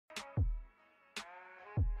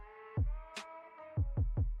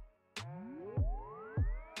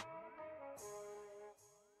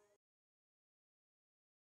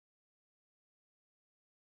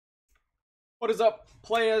What is up,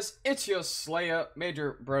 players? It's your Slayer,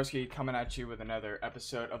 Major Broski, coming at you with another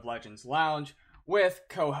episode of Legends Lounge with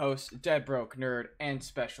co-host DeadBrokeNerd and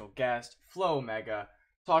special guest floWMega,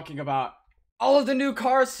 talking about all of the new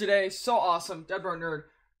cards today. So awesome. DeadBrokeNerd,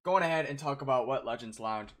 going ahead and talk about what Legends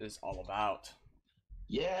Lounge is all about.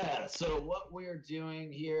 Yeah, so what we're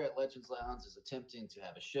doing here at Legends Lounge is attempting to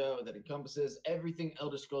have a show that encompasses everything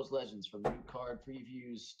Elder Scrolls Legends, from new card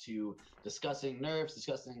previews to discussing nerfs,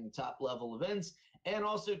 discussing top level events, and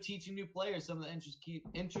also teaching new players some of the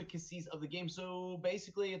intricacies of the game. So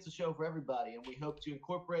basically, it's a show for everybody, and we hope to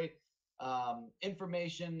incorporate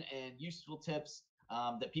information and useful tips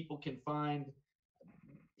that people can find,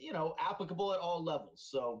 applicable at all levels.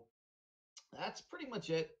 So that's pretty much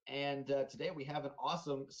it. And today we have an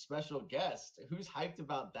awesome special guest. Who's hyped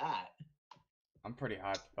about that? I'm pretty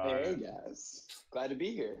hyped about it. Hey guys, glad to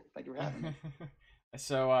be here. Thank you for having me.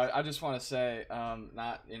 So I just want to say,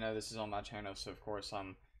 this is on my channel, so of course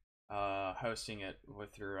I'm hosting it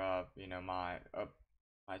with through my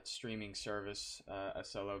streaming service,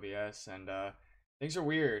 SLOBS, and things are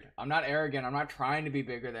weird. I'm not arrogant. I'm not trying to be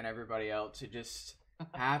bigger than everybody else. It just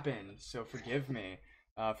happened. So forgive me.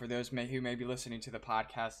 For those who may be listening to the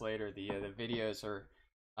podcast later, the videos are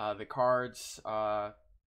the cards.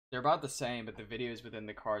 They're about the same, but the videos within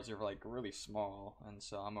the cards are like really small, and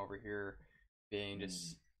so I'm over here being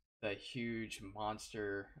just the huge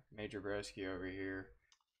monster Major Broski over here.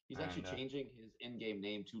 He's actually changing his in-game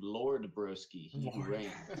name to Lord Broski, he who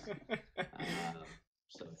reigns.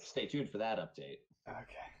 So stay tuned for that update.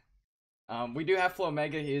 Okay. We do have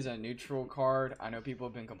floWMega. He is a neutral card. I know people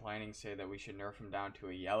have been complaining, say that we should nerf him down to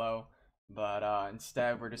a yellow, but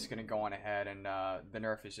instead we're just going to go on ahead, and the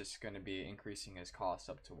nerf is just going to be increasing his cost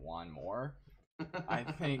up to 1 more. I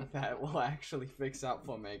think that will actually fix out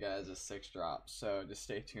floWMega as a 6-drop, so just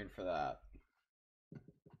stay tuned for that.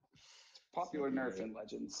 Popular nerf in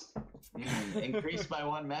Legends. Increase by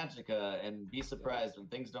 1 Magicka, and be surprised when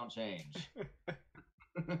things don't change.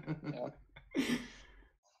 Yeah.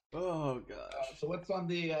 Oh gosh. So what's on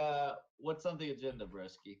the agenda,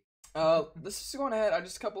 Broski? This is going ahead.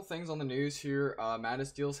 Just a couple things on the news here.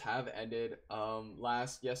 Madness deals have ended.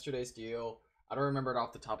 Yesterday's deal, I don't remember it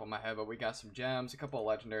off the top of my head, but we got some gems, a couple of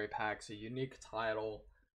legendary packs, a unique title,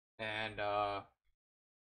 and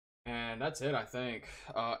that's it, I think.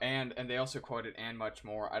 And they also quoted "and much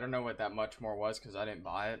more." I don't know what that much more was because I didn't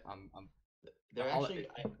buy it. I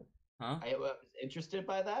was interested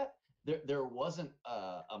by that. There wasn't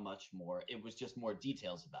a much more. It was just more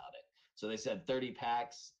details about it. So they said 30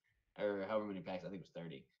 packs, or however many packs. I think it was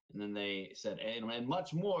 30. And then they said and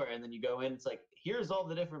much more. And then you go in. It's like, here's all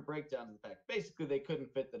the different breakdowns of the pack. Basically, they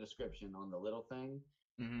couldn't fit the description on the little thing.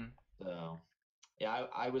 Mm-hmm. So yeah,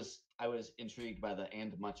 I was intrigued by the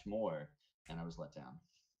and much more, and I was let down.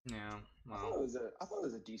 Yeah. Wow. I thought it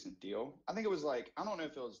was a decent deal. I think it was like, I don't know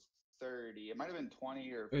if it was 30. It might have been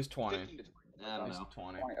 20 or it was 20. 15 to 20. I don't know.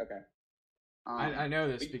 20. Okay. I know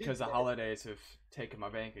this because the holidays have taken my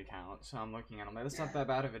bank account, so I'm looking at them like, that's not that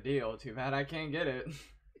bad of a deal. Too bad I can't get it.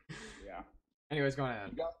 Yeah. Anyways, go ahead.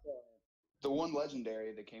 You got the 1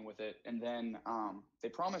 legendary that came with it, and then they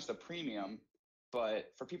promised a premium,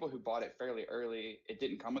 but for people who bought it fairly early, it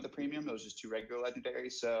didn't come with a premium. It was just 2 regular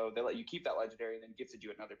legendaries, so they let you keep that legendary and then gifted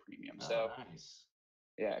you another premium. So nice.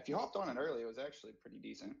 Yeah, if you hopped on it early, it was actually pretty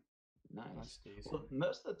decent. Nice. Well,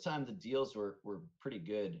 most of the time the deals were pretty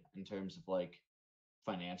good in terms of like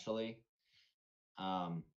financially.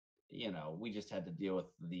 We just had to deal with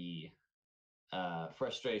the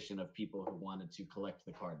frustration of people who wanted to collect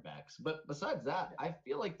the card backs. But besides that, I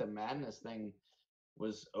feel like the Madness thing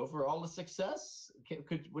was overall a success.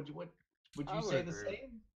 Would you say the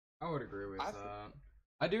same? I would agree with that.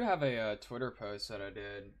 I do have a Twitter post that I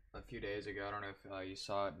did a few days ago. I don't know if you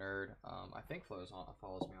saw it, Nerd. I think follows me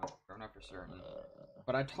on. I'm not for certain.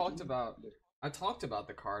 But I talked about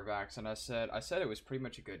the card backs, and I said it was pretty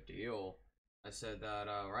much a good deal. I said that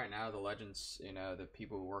right now the Legends, the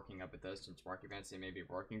people working up at this and Sparky Vance, they may be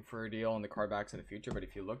working for a deal on the card backs in the future. But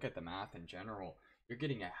if you look at the math in general, you're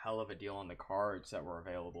getting a hell of a deal on the cards that were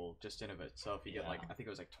available just in of itself. You get I think it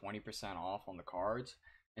was like 20% off on the cards.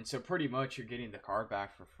 And so pretty much you're getting the card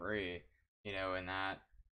back for free, in that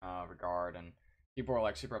regard. And people are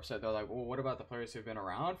like super upset. They're like, well, what about the players who've been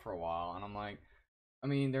around for a while? And I'm like, I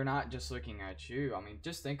mean, they're not just looking at you. I mean,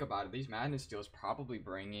 just think about it. These Madness deals probably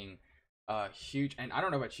bringing huge, and I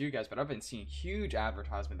don't know about you guys, but I've been seeing huge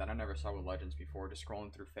advertisement that I never saw with Legends before, just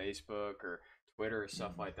scrolling through Facebook or Twitter or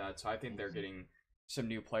stuff like that. So I think they're getting some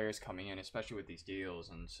new players coming in, especially with these deals.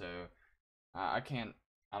 And so I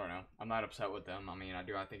don't know. I'm not upset with them. I mean, I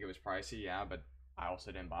think it was pricey, yeah, but I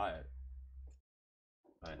also didn't buy it.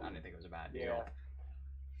 but I didn't think it was a bad deal. Yeah.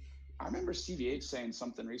 I remember CVH saying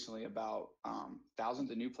something recently about thousands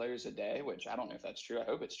of new players a day, which I don't know if that's true. I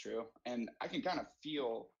hope it's true. And I can kind of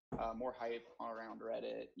feel more hype around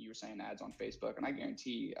Reddit. You were saying ads on Facebook, and I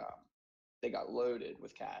guarantee they got loaded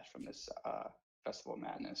with cash from this Festival of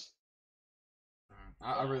Madness.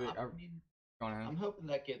 I mean, go on ahead. I'm hoping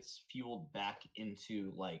that gets fueled back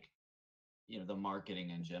into like, you know, the marketing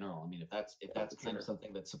in general. I mean, if that's kind of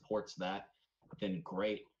something that supports that, then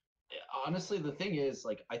great. Honestly, the thing is,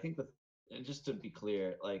 like, I think and just to be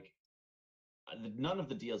clear, like, none of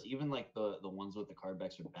the deals, even like the ones with the card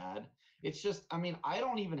backs, are bad. It's just, I mean, I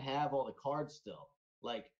don't even have all the cards still,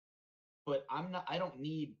 like, but I don't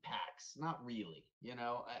need packs, not really. You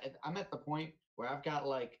know, I'm at the point where I've got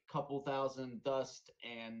like a couple thousand dust,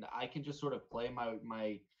 and I can just sort of play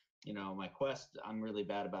my you know, my quest. I'm really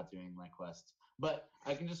bad about doing my quests, but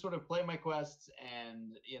I can just sort of play my quests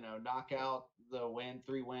and, you know, knock out the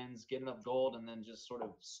 3 wins, get enough gold, and then just sort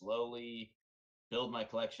of slowly build my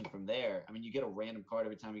collection from there. I mean, you get a random card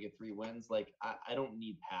every time you get 3 wins. Like, I don't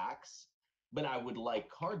need packs, but I would like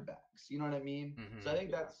card backs. You know what I mean? Mm-hmm. So I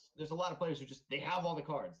think there's a lot of players who they have all the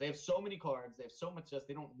cards. They have so many cards. They have so much dust.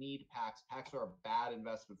 They don't need packs. Packs are a bad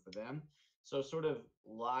investment for them. So sort of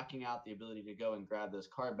locking out the ability to go and grab those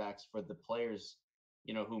card backs for the players,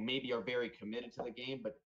 you know, who maybe are very committed to the game,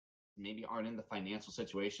 but maybe aren't in the financial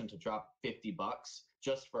situation to drop $50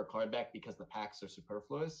 just for a card back because the packs are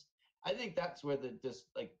superfluous. I think that's where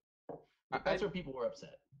that's where people were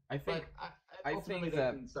upset. I think I think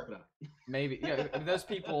that suck it up. Maybe those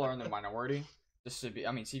people are in the minority. Just to be,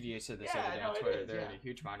 I mean, CVA said this other day on Twitter. They're in a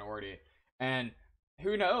huge minority, and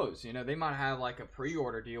who knows? You know, they might have like a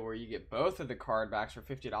pre-order deal where you get both of the card backs for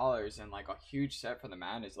 $50 and like a huge set for the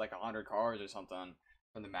Madness, like 100 cards or something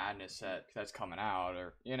from the Madness set that's coming out,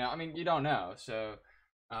 or, you know, I mean, you don't know. So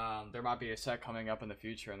there might be a set coming up in the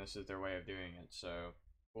future, and this is their way of doing it. So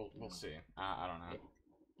we'll see. I don't know.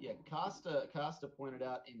 Yeah, Costa pointed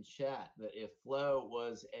out in chat that if Flo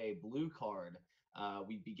was a blue card,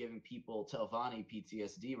 we'd be giving people Telvanni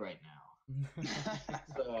PTSD right now.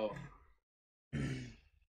 So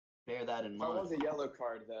bear that in mind. If I was a yellow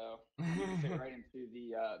card, though, you fit right into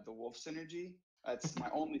the wolf synergy. That's my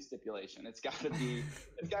only stipulation. It's got to be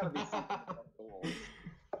something about the wolf.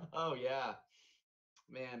 Oh yeah,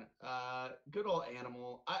 man. Good old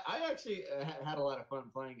Animal. I actually had a lot of fun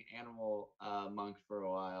playing Animal Monk for a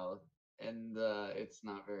while, and it's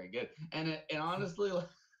not very good. And honestly,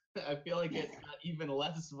 I feel like it got even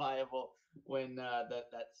less viable when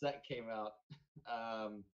that set came out.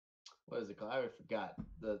 What is it called? I forgot.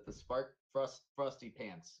 The Frosty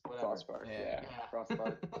Pants. Whatever. Frostbark. Yeah.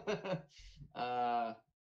 Frostbark.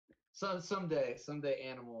 Someday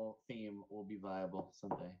Animal theme will be viable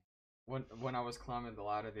someday. When I was climbing the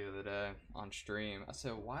ladder the other day on stream, I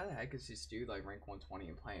said, why the heck is this dude like rank 120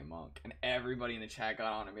 and playing Monk? And everybody in the chat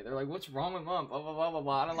got on to me. They're like, what's wrong with Monk? Blah, blah, blah, blah,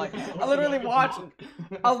 blah. And I'm like,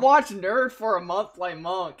 I watched Nerd for a month play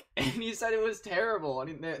Monk, and he said it was terrible.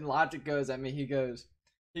 And Logic goes at me, he goes,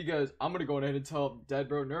 I'm gonna go ahead and tell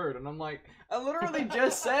DeadBrokeNerd. And I'm like, I literally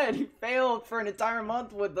just said he failed for an entire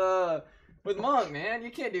month with Monk, man.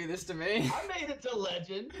 You can't do this to me. I made it to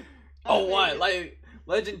Legend. Like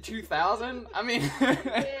Legend 2000? I mean,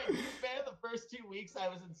 the first 2 weeks I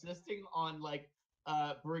was insisting on like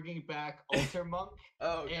bringing back Altar Monk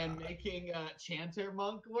and making Chanter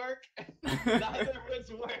Monk work. Neither of which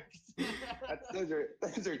worked.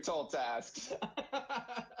 Those are tall tasks.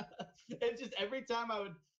 It's just every time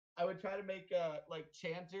I would try to make like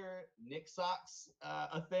Chanter Nick Socks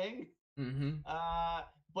a thing. Mm-hmm.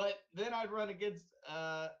 But then I'd run against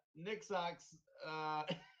Nick Socks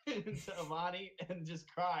into Amani and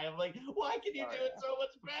just cry. I'm like, why can you do it so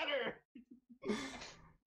much better?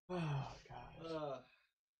 Oh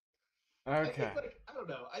gosh. Okay. I don't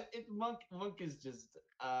know. Monk is just.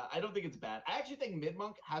 I don't think it's bad. I actually think Mid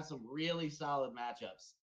Monk has some really solid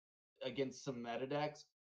matchups against some meta decks,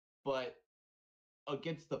 but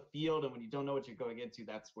against the field and when you don't know what you're going into,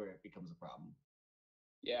 that's where it becomes a problem.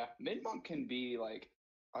 Yeah, Mid Monk can be like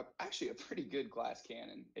actually a pretty good glass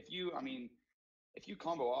cannon if you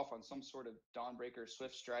combo off on some sort of Dawnbreaker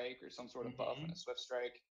Swift Strike or some sort of buff and a Swift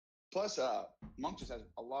Strike. Plus, Monk just has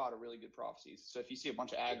a lot of really good prophecies. So if you see a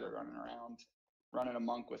bunch of aggro running around, running a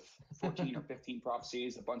Monk with 14 or 15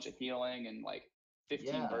 prophecies, a bunch of healing, and like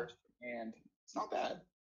 15 burst, and it's not bad.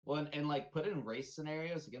 Well, and like put it in race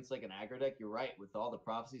scenarios against like an aggro deck, you're right, with all the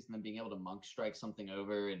prophecies and then being able to Monk Strike something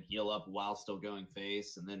over and heal up while still going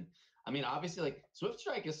face. And then, I mean, obviously, like Swift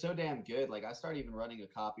Strike is so damn good. Like I started even running a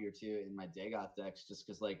copy or two in my Dagoth decks just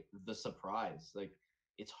because like the surprise, like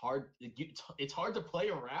it's hard to play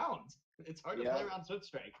around. It's hard to play around Swift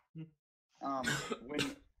Strike.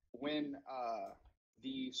 When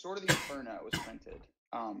the Sword of the Inferno was printed,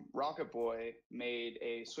 Rocket Boy made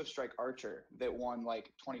a Swift Strike Archer that won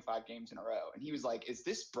like 25 games in a row, and he was like, "Is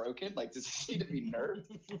this broken? Like, does this need to be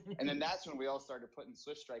nerfed?" And then that's when we all started putting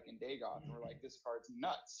Swift Strike in Dagoth, and we're like, "This card's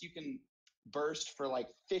nuts! You can burst for like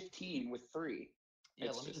 15 with 3."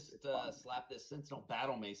 Yeah, let me just slap this Sentinel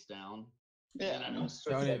Battle Mace down. Yeah,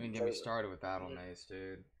 don't even get me started with Battle Mace,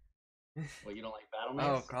 dude. Well, you don't like Battle Mace?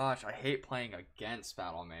 Oh gosh, I hate playing against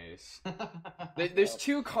Battle Mace. There's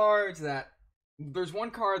two cards that. There's one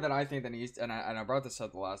card that I think that needs, and I brought this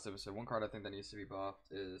up the last episode. One card I think that needs to be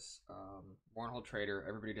buffed is Wormhole Trader.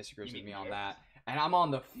 Everybody disagrees with me on that, and I'm on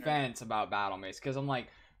the fence about Battle Mace because I'm like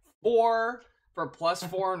 4 for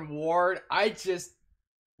 +4 in Ward. I just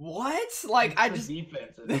what? Like I just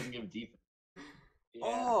defense. It doesn't give defense. Yeah.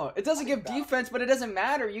 Oh, it doesn't give defense, but it doesn't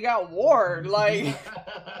matter. You got Ward, like.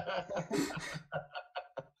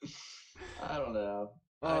 I don't know.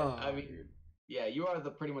 Oh, I mean, dude. Yeah, you are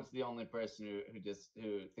pretty much the only person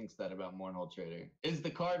who thinks that about Mournhold Trader. Is the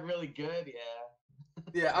card really good?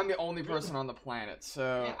 Yeah. Yeah, I'm the only person on the planet,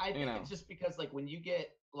 so yeah, I think it's just because like when you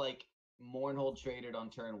get like Mournhold Tradered on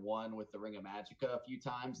turn 1 with the Ring of Magicka a few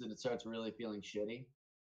times, then it starts really feeling shitty.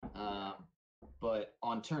 But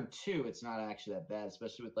on turn 2, it's not actually that bad,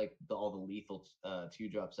 especially with like all the lethal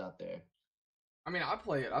 2-drops out there. I mean, I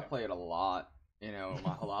play it a lot, you know,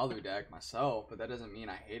 my Halalu deck myself, but that doesn't mean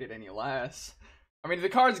I hate it any less. I mean, if the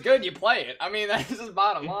card's good, you play it. I mean, that's just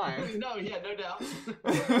bottom line. No doubt. No doubt.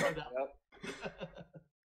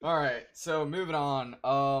 All right, so moving on.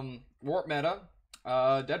 Warp Meta.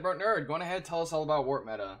 DeadBrokeNerd, go on ahead, tell us all about Warp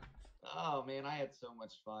Meta. Oh man, I had so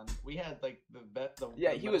much fun. We had like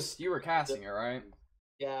you were casting it, right?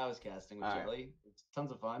 Yeah, I was casting with Jelly. It's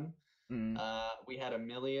tons of fun. Mm-hmm. We had a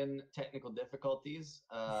million technical difficulties.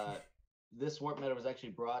 This Warp Meta was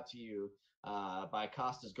actually brought to you by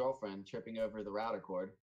Costa's girlfriend tripping over the router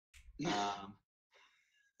cord.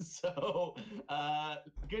 So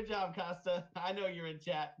good job, Costa. I know you're in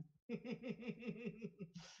chat.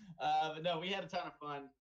 But no, we had a ton of fun.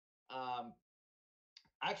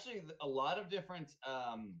 Actually, a lot of different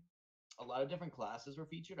classes were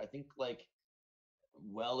featured. I think like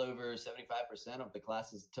well over 75% of the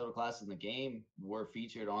total classes in the game were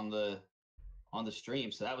featured on the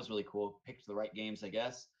stream. So that was really cool. Picked the right games, I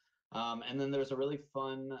guess. And then there was a really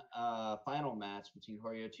fun final match between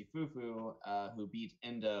Horiochi Fufu, who beat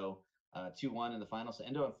Endo 2-1 in the final. So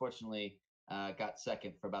Endo unfortunately got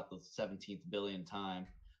second for about the 17th billion time.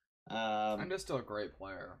 Endo's still a great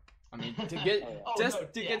player. I mean, to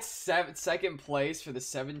get second place for the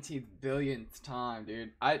 17th billionth time,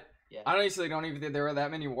 dude. I honestly don't even think there were that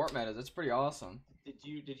many Warp Metas. It's pretty awesome. Did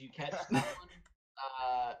you catch that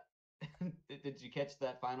one? Did you catch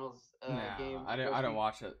that finals game? I didn't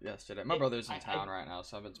watch it yesterday. My brother's in town right now,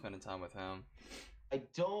 so I've been spending time with him. I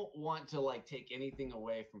don't want to like take anything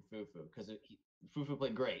away from Fufu because Fufu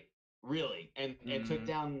played great, really, and took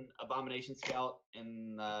down Abomination Scout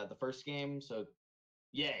in the first game. So,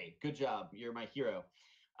 yay, good job, you're my hero.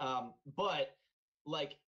 But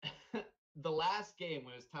like the last game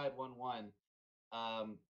when it was tied 1-1,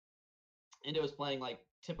 Endo was playing like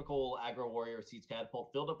typical aggro warrior with Siege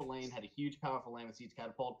Catapult, filled up a lane, had a huge powerful lane with Siege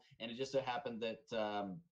Catapult, and it just so happened that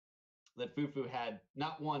that Fufu had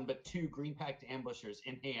not one but 2 green packed ambushers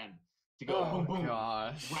in hand to go boom, boom,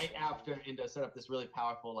 right after Endo set up this really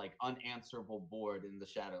powerful like unanswerable board in the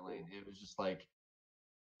shadow lane. And it was just like,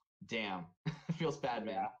 damn, feels bad,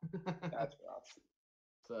 man. That's rough.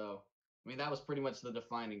 So I mean that was pretty much the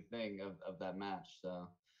defining thing of that match. So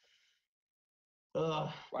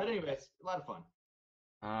but anyways, a lot of fun.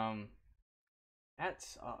 That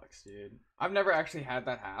sucks, dude. I've never actually had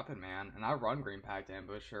that happen, man. And I run Green Pact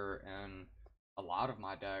Ambusher in a lot of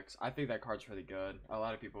my decks. I think that card's really good. A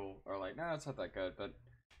lot of people are like, no, it's not that good, but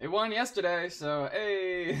it won yesterday, so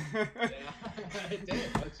hey. Yeah, it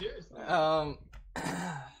did. That's yours. All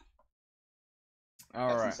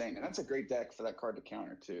that's right. Insane, and that's a great deck for that card to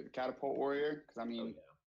counter too. The Catapult Warrior, because I mean,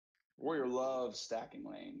 Warrior loves stacking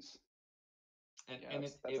lanes. And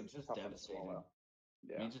it was just devastating.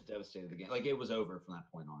 Yeah. I mean, it just devastated the game. Like it was over from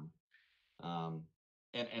that point on.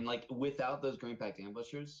 And like without those green packed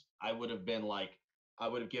ambushers, I would have given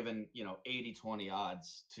 80-20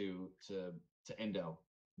 odds to Endo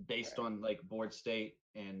based on like board state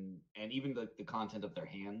and even the content of their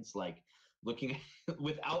hands. Like looking at,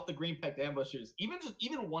 without the green packed ambushers,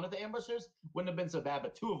 even one of the ambushers wouldn't have been so bad,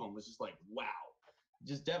 but 2 of them was just like wow,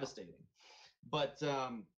 just devastating. But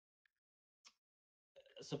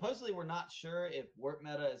supposedly we're not sure if Warp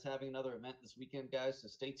Meta is having another event this weekend, guys. So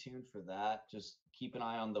stay tuned for that. Just keep an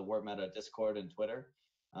eye on the Warp Meta Discord and Twitter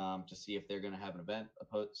to see if they're going to have an event.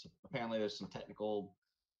 Apparently, there's some technical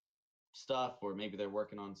stuff, or maybe they're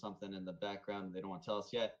working on something in the background and they don't want to tell us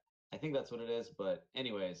yet. I think that's what it is. But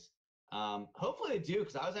anyways, hopefully they do,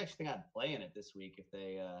 because I was actually thinking I'd play in it this week if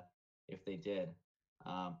they did.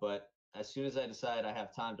 But as soon as I decide I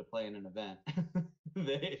have time to play in an event,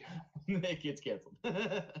 it gets canceled.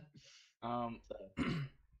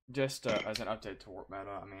 Just as an update to Warp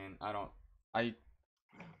Meta, I mean, I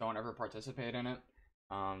don't ever participate in it,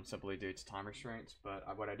 simply due to time restraints. But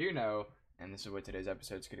what I do know, and this is what today's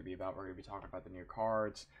episode is going to be about, we're going to be talking about the new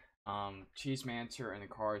cards. Cheesemancer and the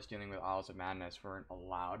cards dealing with Isles of Madness weren't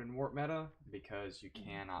allowed in Warp Meta because you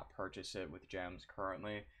cannot purchase it with gems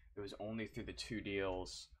currently. It was only through the 2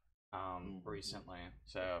 deals recently.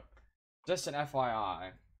 So, just an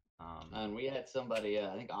FYI. And we had somebody,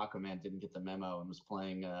 I think Aquaman didn't get the memo and was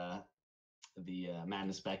playing the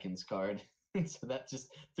Madness Beckons card. So that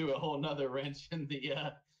just threw a whole nother wrench in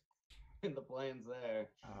the plans there.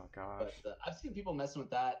 Oh gosh. But I've seen people messing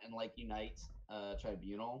with that and like Unite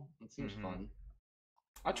Tribunal. It seems fun.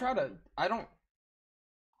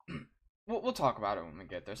 We'll talk about it when we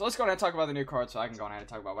get there. So let's go ahead and talk about the new cards so I can go ahead and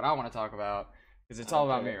talk about what I want to talk about, because it's all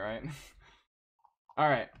about me, right?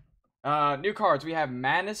 Alright. New cards. We have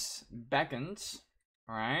Madness Beckons.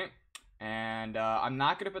 Alright. And I'm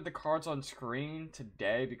not going to put the cards on screen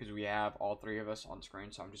today because we have all 3 of us on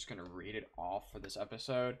screen, so I'm just going to read it off for this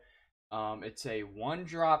episode. It's a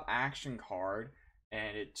 1-drop action card,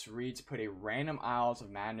 and it reads, put a random Isles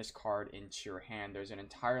of Madness card into your hand. There's an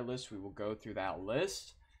entire list. We will go through that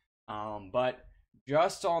list. But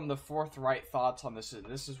just on the forthright thoughts on this, and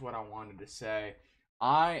this is what I wanted to say.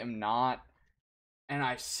 I am not, and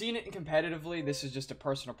I've seen it competitively, this is just a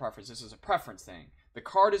personal preference. This is a preference thing. The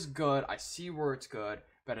card is good, I see where it's good,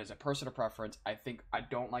 but as a personal preference, I think I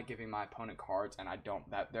don't like giving my opponent cards, and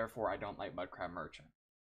therefore I don't like Mudcrab Merchant.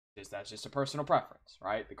 That's just a personal preference,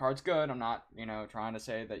 right? The card's good, I'm not, trying to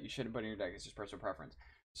say that you shouldn't put it in your deck, it's just personal preference.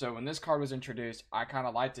 So when this card was introduced, I kind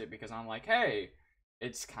of liked it because I'm like, hey,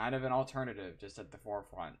 it's kind of an alternative just at the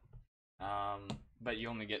forefront. But you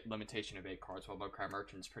only get limitation of 8 cards, while Mudcrab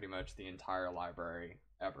Merchant's pretty much the entire library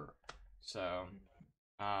ever. So,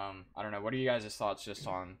 I don't know. What are you guys' thoughts just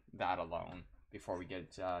on that alone before we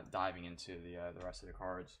get diving into the rest of the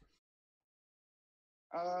cards?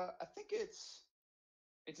 I think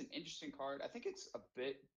it's an interesting card. I think it's a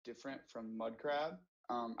bit different from Mudcrab.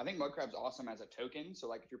 I think Mudcrab's awesome as a token. So,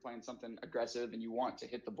 like, if you're playing something aggressive and you want to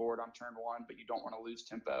hit the board on turn 1, but you don't want to lose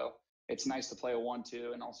tempo, it's nice to play a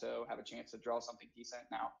 1/2 and also have a chance to draw something decent.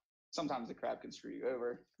 Now, sometimes the crab can screw you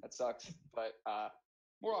over. That sucks. But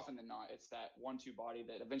more often than not, it's that 1/2 body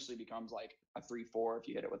that eventually becomes like a 3/4 if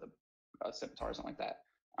you hit it with a scimitar or something like that.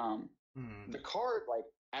 The card, like,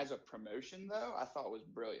 as a promotion, though, I thought was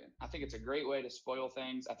brilliant. I think it's a great way to spoil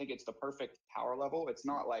things. I think it's the perfect power level. It's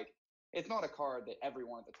not a card that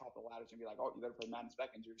everyone at the top of the ladder is going to be like, oh, you better play Madness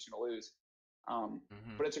Beckons, you're just going to lose.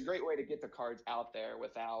 But it's a great way to get the cards out there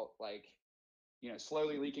without, like,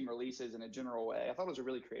 slowly leaking releases in a general way. I thought it was a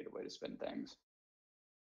really creative way to spin things.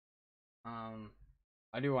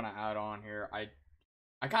 I do want to add on here.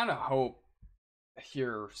 I kind of hope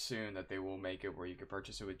here soon that they will make it where you can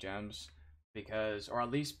purchase it with gems, or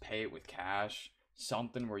at least pay it with cash,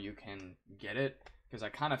 something where you can get it, because I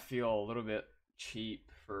kind of feel a little bit cheap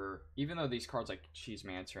even though these cards like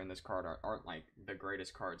Cheesemancer and this card aren't like the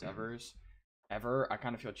greatest cards ever, I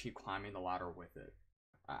kind of feel cheap climbing the ladder with it.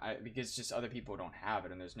 Because just other people don't have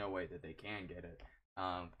it, and there's no way that they can get it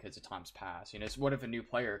because the time's passed. It's what if a new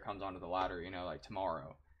player comes onto the ladder, like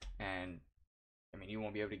tomorrow, and I mean, you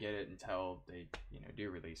won't be able to get it until they, do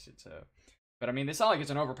release it. So, but I mean, it's not like it's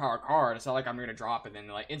an overpowered card. It's not like I'm gonna drop it and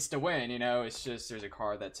then like insta win. It's just there's a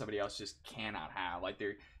card that somebody else just cannot have. Like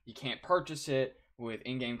you can't purchase it with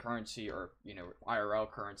in-game currency or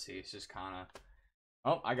IRL currency. It's just kind of,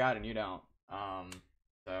 oh, I got it and you don't.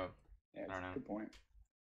 So yeah, I don't know. Good point.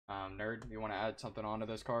 Nerd, you want to add something onto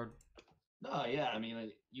this card? No, yeah, I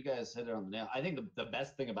mean, you guys hit it on the nail. I think the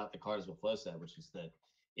best thing about the card is what Flo said, which is that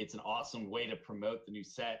it's an awesome way to promote the new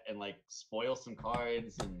set and like spoil some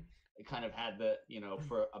cards, and it kind of had the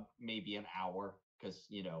for maybe an hour, because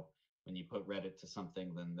when you put Reddit to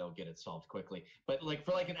something, then they'll get it solved quickly. But like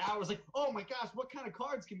for like an hour, it's like, oh my gosh, what kind of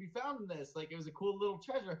cards can be found in this? Like, it was a cool little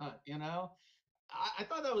treasure hunt, I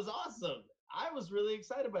thought that was awesome. I was really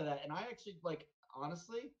excited by that, and I actually, like,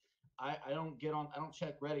 honestly, I don't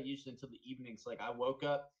check Reddit usually until the evenings. Like, I woke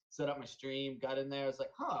up set up my stream, got in there. I was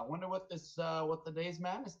like, I wonder what the Days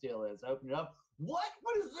Madness deal is. I opened it up. What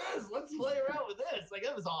is this? Let's play around with this. Like,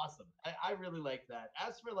 that was awesome. I really like that.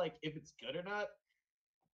 As for like if it's good or not,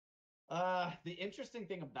 the interesting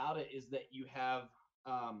thing about it is that you have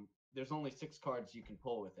there's only 6 cards you can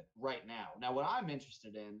pull with it right now. Now, what I'm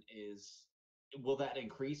interested in is, will that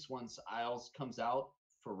increase once Isles comes out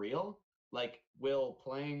for real? Like, will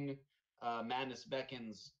playing Madness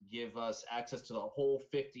Beckons give us access to the whole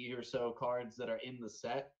 50 or so cards that are in the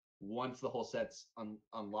set once the whole set's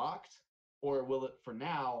unlocked? Or will it, for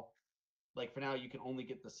now, you can only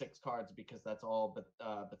get the 6 cards because that's all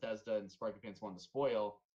Bethesda and Sparky Pants wanted to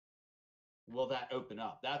spoil. Will that open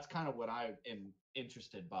up? That's kind of what I am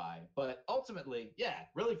interested by. But ultimately, yeah,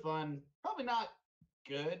 really fun. Probably not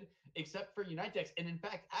good, except for Unite decks. And in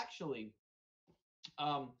fact, actually,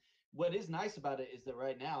 what is nice about it is that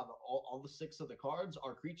right now, all the 6 of the cards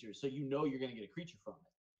are creatures. So you know you're going to get a creature from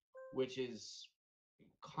it, which is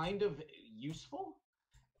kind of useful.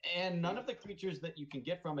 And none of the creatures that you can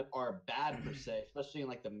get from it are bad per se, especially in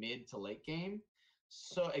like the mid to late game.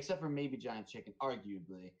 So, except for maybe Giant Chicken,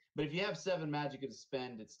 arguably. But if you have 7 Magicka to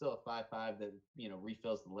spend, it's still a 5/5 that,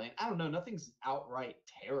 refills the lane. I don't know. Nothing's outright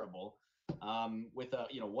terrible. With a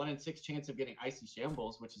 1 in 6 chance of getting Icy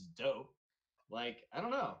Shambles, which is dope. Like, I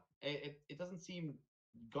don't know. It doesn't seem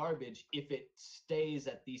garbage if it stays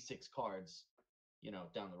at these 6 cards,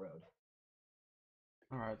 down the road.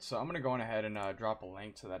 All right, so I'm going to go on ahead and drop a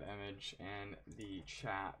link to that image in the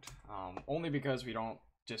chat. Only because we don't,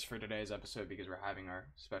 just for today's episode, because we're having our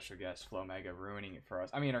special guest floWMega ruining it for us.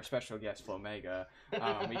 I mean, our special guest floWMega.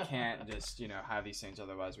 We can't just, have these things,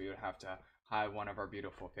 otherwise we would have to hide one of our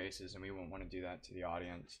beautiful faces, and we wouldn't want to do that to the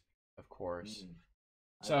audience, of course.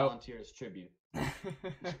 I volunteer as tribute.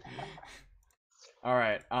 All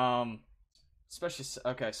right. Especially,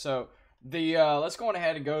 okay, so the let's go on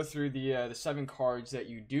ahead and go through the 7 cards that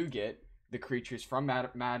you do get, the creatures from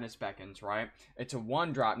Madness Beckons, right? It's a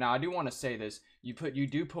 1-drop. Now, I do want to say this. You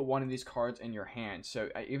do put one of these cards in your hand. So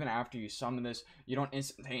even after you summon this, you don't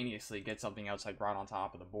instantaneously get something else like right on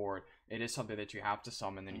top of the board. It is something that you have to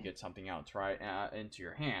summon, then you get something else, right, into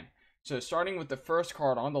your hand. So starting with the first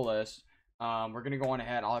card on the list, we're going to go on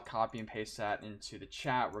ahead. I'll copy and paste that into the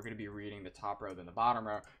chat. We're going to be reading the top row, then the bottom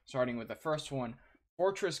row. Starting with the first one,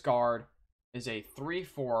 Fortress Guard is a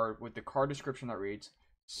 3/4 with the card description that reads,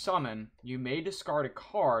 summon, you may discard a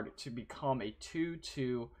card to become a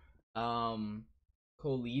 2/2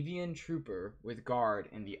 Colivian Trooper with guard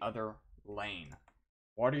in the other lane.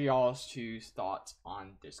 What are y'all's 2 thoughts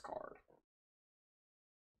on this card?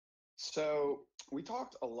 So we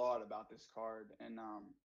talked a lot about this card in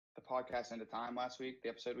the podcast End of Time last week, the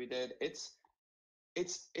episode we did. It's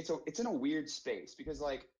in a weird space because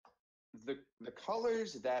like the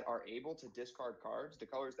colors that are able to discard cards, the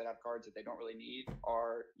colors that have cards that they don't really need,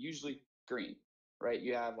 are usually green, right?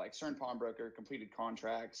 You have like CERN Pawnbroker, completed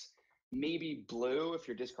contracts, maybe blue if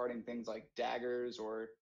you're discarding things like daggers or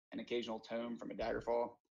an occasional tome from a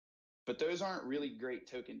Daggerfall. But those aren't really great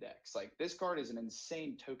token decks. Like, this card is an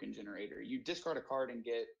insane token generator. You discard a card and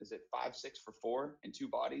get, is it 5/6 for 4 and 2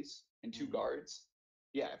 bodies and 2 guards?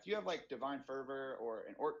 Yeah, if you have like Divine Fervor or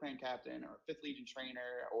an Orc Clan Captain or a 5th Legion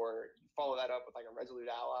Trainer, or you follow that up with like a Resolute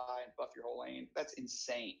Ally and buff your whole lane, that's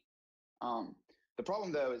insane. The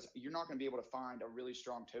problem though is you're not going to be able to find a really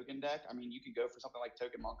strong token deck. I mean, you can go for something like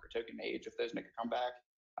Token Monk or Token Mage if those make a comeback,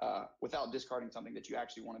 without discarding something that you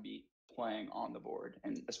actually want to be playing on the board.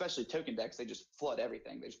 And especially token decks, they just flood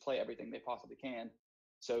everything. They just play everything they possibly can.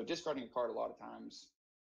 So discarding a card a lot of times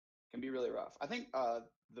can be really rough. I think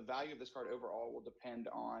the value of this card overall will depend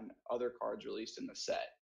on other cards released in the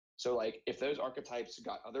set. So like if those archetypes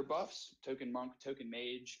got other buffs, Token Monk, Token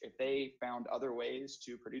Mage, if they found other ways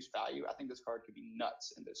to produce value, I think this card could be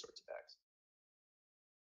nuts in those sorts of decks.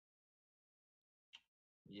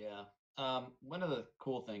 Yeah. One of the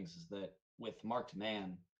cool things is that with Marked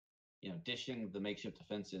Man, dishing the makeshift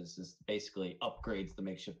defenses is basically upgrades the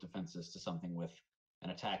makeshift defenses to something with an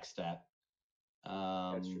attack stat.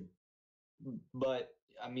 That's true. But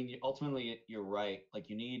I mean, ultimately, you're right. Like,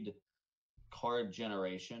 you need card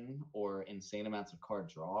generation or insane amounts of card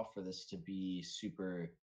draw for this to be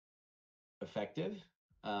super effective.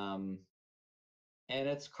 And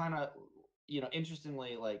it's kind of,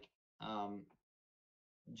 interestingly, like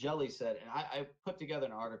Jelly said, and I put together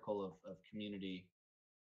an article of community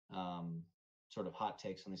sort of hot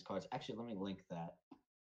takes on these cards. Actually, let me link that.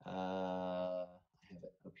 I have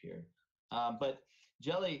it up here. But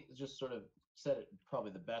Jelly just sort of said it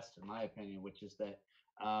probably the best in my opinion, which is that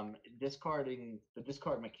the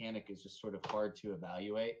discard mechanic is just sort of hard to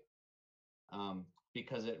evaluate.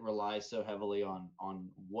 because it relies so heavily on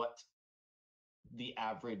what the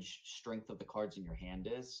average strength of the cards in your hand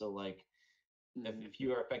is. So like if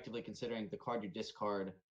you are effectively considering the card you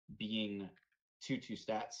discard being 2/2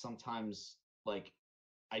 stats, sometimes like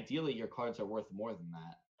ideally your cards are worth more than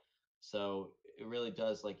that. So it really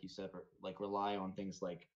does, like you said, like rely on things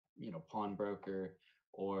like, you know, Pawnbroker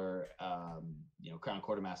or Crown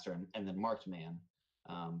Quartermaster and then Marked Man.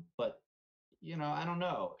 But you know, I don't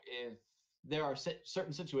know if there are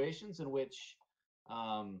certain situations in which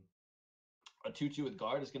a 2/2 with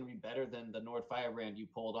guard is going to be better than the Nord Firebrand you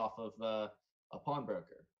pulled off of a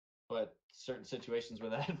Pawnbroker. But certain situations where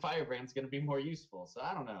that Firebrand is going to be more useful. So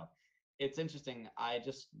I don't know. It's interesting. I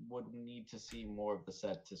just would need to see more of the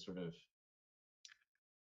set to sort of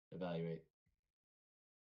evaluate.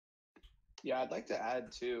 Yeah, I'd like to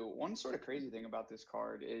add too, one sort of crazy thing about this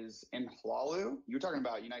card is in Hlalu, you were talking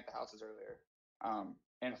about Unite the Houses earlier.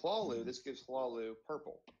 In Hlalu, this gives Hlalu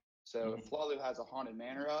purple. So if Hlalu has a Haunted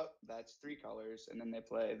Manor up, that's 3 colors, and then they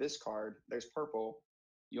play this card, there's purple.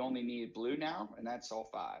 You only need blue now, and that's all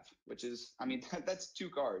 5, which is, I mean, that's 2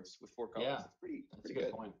 cards with 4 colors. Yeah, that's pretty a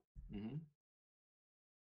good point.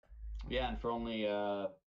 Yeah, and for only, I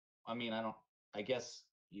guess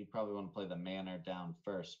you probably want to play the Manor down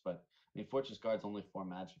first, but I mean, Fortress Guard's only 4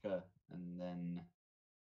 Magicka, and then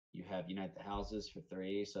you have Unite the Houses for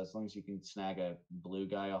 3, so as long as you can snag a blue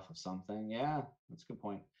guy off of something, yeah, that's a good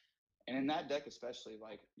point. And in that deck especially,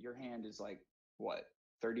 like, your hand is like, what,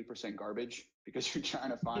 30% garbage? Because you're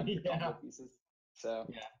trying to find your combo pieces. So,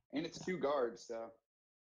 and it's 2 guards, so.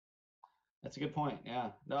 That's a good point,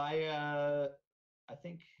 yeah. No, I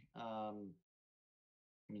think,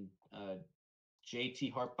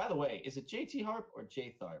 JT Harp. By the way, is it JT Harp or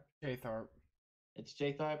J Tharp? J Tharp. It's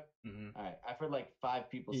J Tharp? All right. I've heard like 5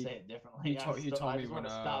 people say it differently. He told me when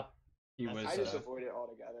he was. I just avoid it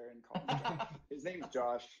altogether and call him Josh. His name's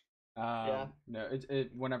Josh. No,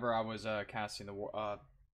 whenever I was casting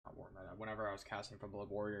whenever I was casting for Blood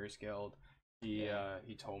Warriors Guild, he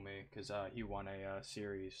told me because he won a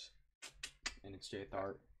series, and it's J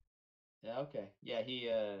Tharp. Yeah. Okay. Yeah.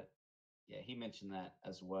 He mentioned that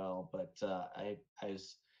as well, but I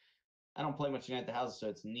don't play much Unite the Houses, so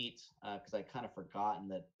it's neat because I kind of forgotten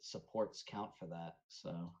that supports count for that.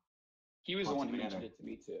 So he was the one who mentioned it to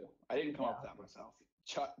me too. I didn't come up with that myself.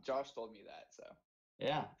 Josh told me that. So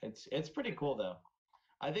yeah, it's pretty cool though.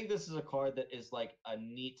 I think this is a card that is like a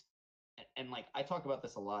neat, and like I talk about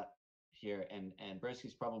this a lot here, and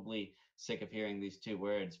Broski's probably sick of hearing these 2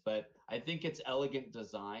 words, but I think it's elegant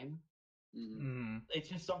design. It's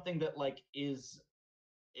just something that like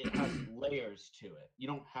it has layers to it. You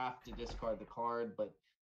don't have to discard the card, but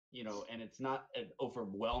you know, and it's not an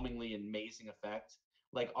overwhelmingly amazing effect.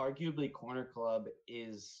 Like arguably Corner Club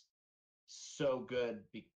is so good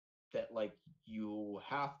that like you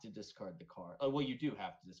have to discard the card. Well, you do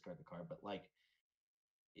have to discard the card, but like,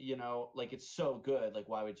 you know, like it's so good. Like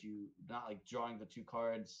why would you not like drawing the 2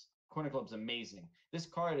 cards? Corner Club's amazing. This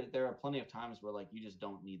card, there are plenty of times where like you just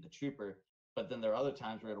don't need the Trooper, but then there are other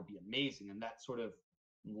times where it'll be amazing, and that sort of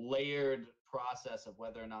layered process of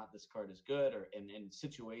whether or not this card is good or in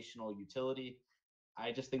situational utility,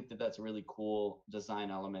 I just think that that's a really cool design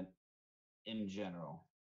element in general.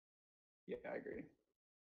 Yeah, I agree.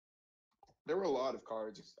 There were a lot of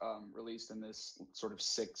cards released in this sort of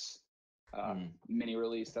 6 mini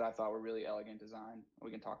release that I thought were really elegant design.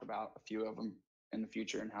 We can talk about a few of them in the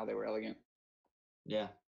future and how they were elegant. Yeah.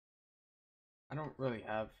 I don't really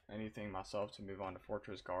have anything myself to move on to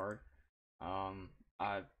Fortress Guard.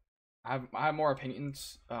 I have more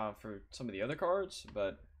opinions for some of the other cards,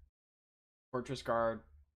 but Fortress Guard,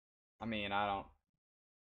 I mean,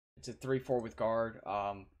 it's a 3/4 with guard.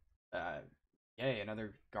 Yay,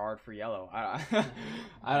 another guard for yellow.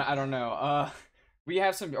 I don't know. We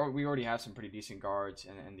already have some pretty decent guards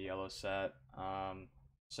in the yellow set.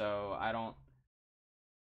 So I don't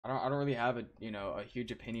really have a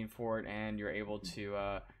huge opinion for it, and you're able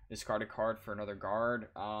to discard a card for another guard.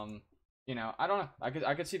 I don't know.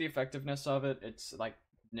 I could see the effectiveness of it. It's like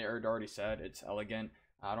Nerd already said, it's elegant.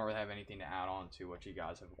 I don't really have anything to add on to what you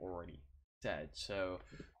guys have already said. So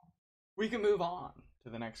we can move on to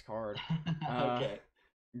the next card. Okay.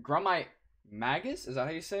 Grummite Magus? Is that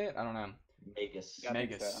how you say it? I don't know. Magus. Yeah,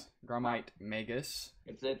 Magus. Grummite Magus.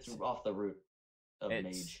 It's off the root of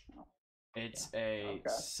mage. It's a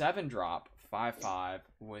 7-drop 5/5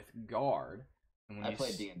 with guard. And when I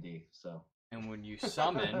play D&D, so. And when you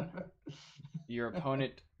summon, your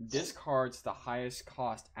opponent discards the highest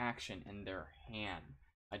cost action in their hand.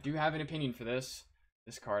 I do have an opinion for this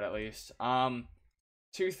card at least.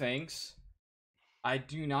 2 things. I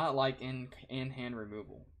do not like in-hand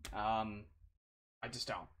removal. I just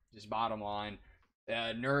don't. Just bottom line.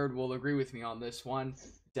 Nerd will agree with me on this one.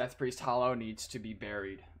 Death Priest Hollow needs to be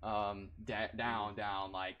buried.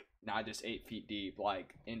 Down, like not just 8 feet deep,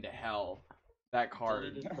 like into hell. That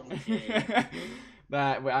card.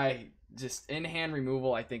 That I just in hand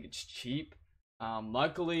removal. I think it's cheap.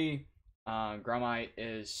 Luckily, Grumite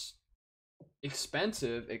is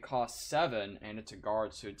expensive. It costs 7, and it's a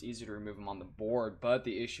guard, so it's easy to remove him on the board. But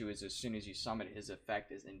the issue is, as soon as you summon, his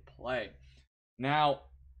effect is in play. Now,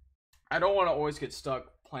 I don't want to always get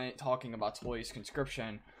stuck talking about Toli's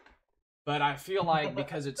Conscription, but I feel like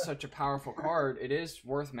because it's such a powerful card, it is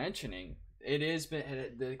worth mentioning. It is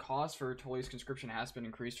the cost for Toli's Conscription has been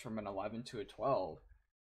increased from an 11 to a 12.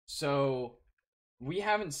 So we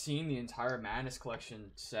haven't seen the entire Madness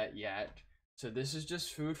collection set yet. So this is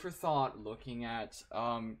just food for thought. Looking at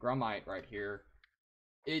Grumite right here,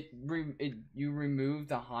 you remove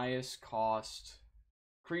the highest cost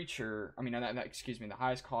creature. I mean, the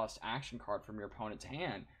highest cost action card from your opponent's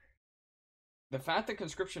hand. The fact that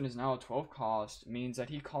Conscription is now a 12 cost means that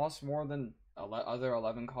he costs more than other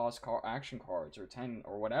 11 cost action cards, or 10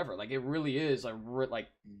 or whatever. Like, it really is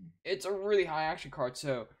it's a really high action card.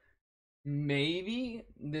 So maybe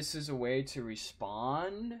this is a way to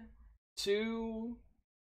respond to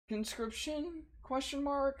Conscription ?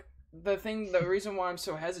 The reason why I'm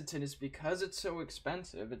so hesitant is because it's so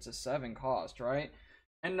expensive. It's a 7 cost, right?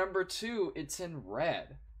 And number 2, it's in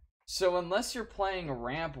red. So unless you're playing a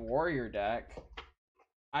ramp warrior deck,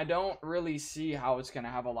 I don't really see how it's going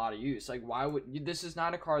to have a lot of use. Like, why would this is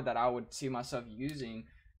not a card that I would see myself using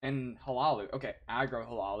in Halalu. Okay, aggro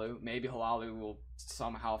Halalu. Maybe Halalu will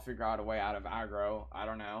somehow figure out a way out of aggro. I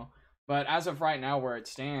don't know. But as of right now, where it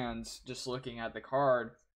stands, just looking at the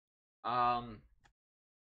card, Battle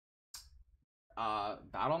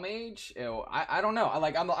Mage. Ew, I don't know.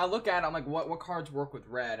 I look at it. I'm like, what cards work with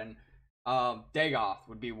red? And Dagoth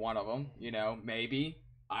would be one of them. You know, maybe.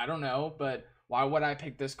 I don't know. But why would I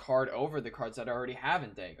pick this card over the cards that I already have in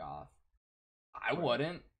Dagoth? I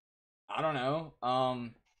wouldn't. I don't know.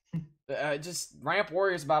 Just Ramp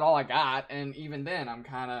Warrior is about all I got, and even then, I'm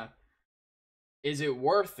kind of. Is it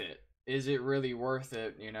worth it? Is it really worth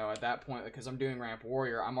it? You know, at that point, because I'm doing Ramp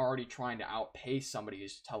Warrior, I'm already trying to outpace somebody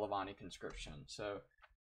who's Telvanni Conscription. So,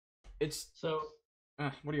 it's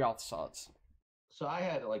what are y'all's thoughts? So I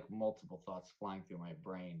had like multiple thoughts flying through my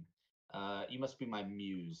brain. You must be my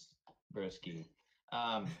muse, Broski.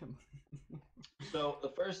 So the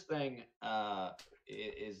first thing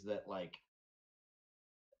is that, like,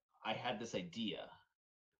 I had this idea.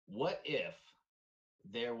 What if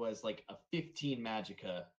there was like a 15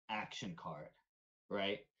 Magicka action card,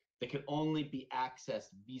 right? That could only be accessed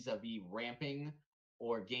vis-a-vis ramping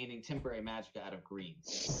or gaining temporary Magicka out of green.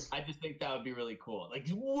 I just think that would be really cool. Like,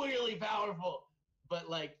 really powerful. But,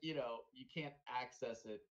 like, you know, you can't access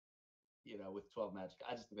it, you know, with 12 Magicka.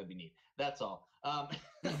 I just think that'd be neat. That's all. But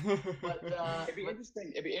it'd be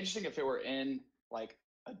interesting. It'd be interesting if it were in like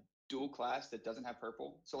a dual class that doesn't have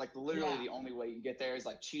purple. So like literally the only way you can get there is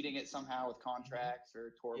like cheating it somehow with contracts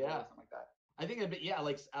or Torval or something like that. I think it'd be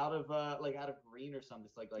like out of green or something.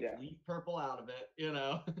 It's like leave purple out of it, you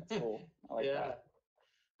know. That's cool. I like that.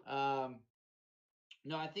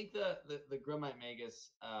 No, I think the Grumite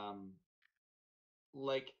Magus,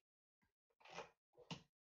 like,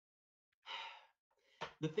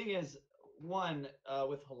 the thing is, one,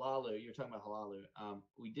 with Halalu, you're talking about Halalu.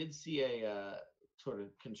 We did see a sort of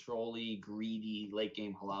control-y, greedy late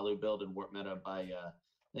game Halalu build in Warp Meta by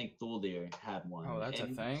I think Thuldir had one. Oh, that's a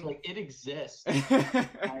thing. Like, it exists.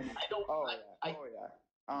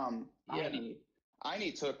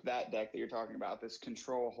 Ini took that deck that you're talking about, this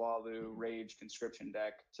Control Halalu Rage Conscription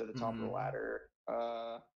deck, to the top of the ladder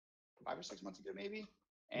 5 or 6 months ago, maybe.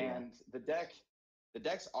 And the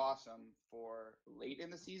deck's awesome for late in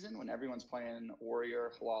the season when everyone's playing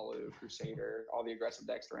Warrior, Halalu, Crusader, all the aggressive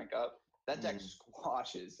decks to rank up. That deck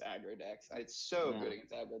squashes aggro decks. It's so good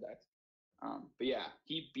against aggro decks. But yeah,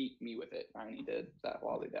 he beat me with it. He did that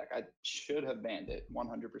Halalu deck. I should have banned it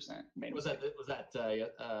 100%. Was that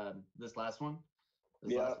this last one?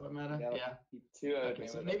 This last one meta? Yeah. Okay,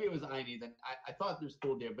 so maybe it was Ini then. I thought there's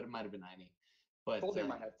Thuldir, but it might have been Ini. But Thuldir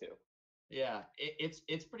might have too. Yeah,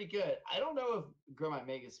 it's pretty good. I don't know if Grumite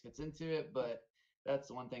Magus fits into it, but that's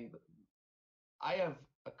the one thing. I have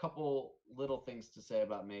a couple little things to say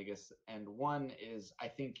about Magus, and one is, I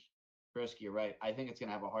think, Broski, you're right. I think it's going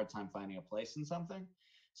to have a hard time finding a place in something,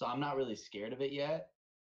 so I'm not really scared of it yet.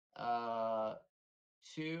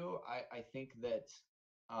 Two, I think that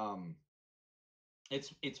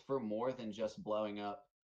it's for more than just blowing up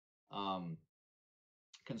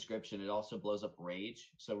Conscription. It also blows up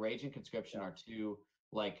Rage. So Rage and Conscription are two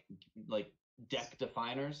like deck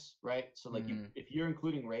definers, right? So like if you're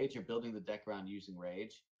including rage, you're building the deck around using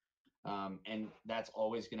rage. And that's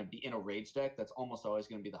always going to be in a rage deck. That's almost always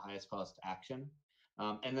going to be the highest cost action.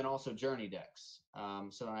 And then also journey decks.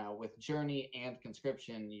 So now with journey and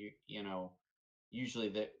conscription, you know,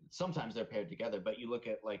 usually sometimes they're paired together, but you look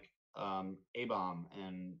at like A-bomb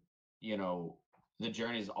and, you know, the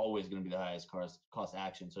journey is always going to be the highest cost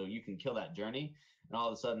action. So you can kill that journey and all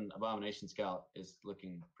of a sudden Abomination Scout is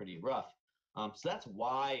looking pretty rough. So that's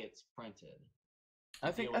why it's printed.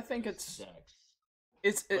 I think it's decks.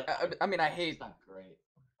 I mean, I hate, it's not great.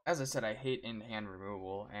 As I said, I hate in-hand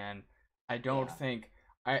removal, and I don't think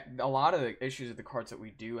a lot of the issues of the cards that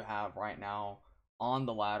we do have right now on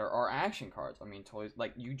the ladder are action cards. I mean, totally,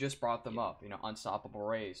 like you just brought them up, you know, Unstoppable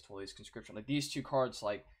Raise, Totally Conscription. Like these two cards,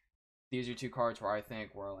 like these are two cards where I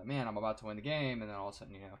think we're like, man, I'm about to win the game, and then all of a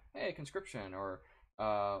sudden, you know, hey, Conscription, or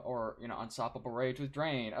you know, Unstoppable Rage with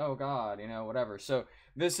Drain. Oh God, you know, whatever. So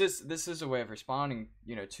this is a way of responding,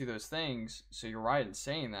 you know, to those things. So you're right in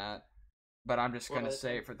saying that, but I'm just gonna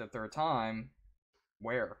say it for the third time.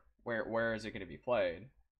 Where is it gonna be played?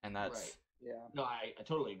 And that's right. Yeah. No, I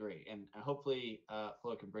totally agree, and hopefully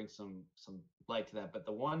Flo can bring some light to that. But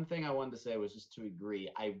the one thing I wanted to say was just to agree.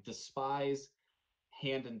 I despise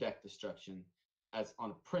hand and deck destruction as on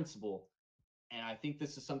a principle. And I think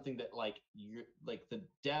this is something that like the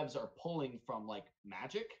devs are pulling from like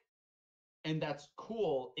Magic, and that's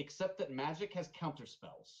cool, except that Magic has counter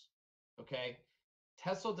spells. Okay,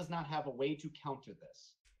 TESL does not have a way to counter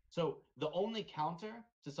this. So the only counter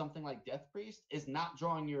to something like Death Priest is not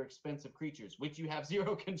drawing your expensive creatures, which you have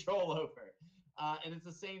zero control over. And it's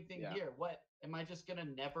the same thing here. What am I just gonna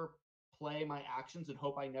never play my actions and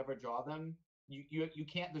hope I never draw them? You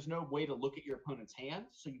can't. There's no way to look at your opponent's hand,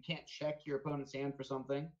 so you can't check your opponent's hand for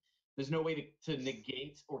something. There's no way to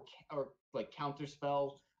negate or like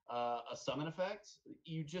counterspell a summon effect.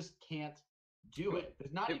 You just can't do it.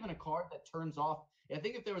 There's not even a card that turns off. I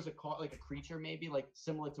think if there was a card like a creature, maybe like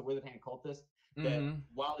similar to Withered Hand Cultist, that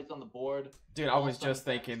while he's on the board, dude, I was just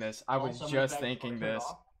thinking this. I was just thinking this.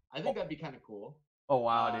 I think that'd be kind of cool. Oh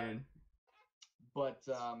wow, dude. But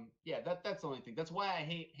yeah, that's the only thing. That's why I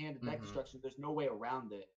hate hand and deck destruction. There's no way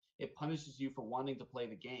around it. It punishes you for wanting to play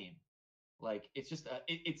the game. Like it's just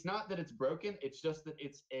it's not that it's broken. It's just that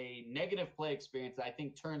it's a negative play experience that I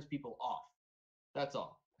think turns people off. That's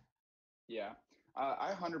all. Yeah,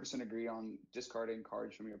 I 100% agree on discarding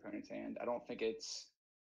cards from your opponent's hand. I don't think it's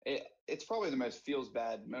probably the most feels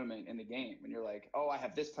bad moment in the game when you're like, oh, I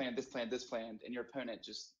have this plan, and your opponent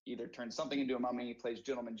just either turns something into a mummy, plays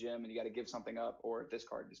Gentleman Jim, and you got to give something up, or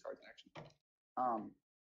discards an action.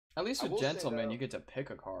 At least with Gentleman, you get to pick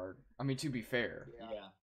a card. I mean, to be fair.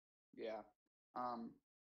 Yeah.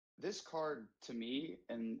 This card, to me,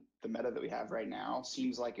 in the meta that we have right now,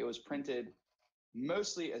 seems like it was printed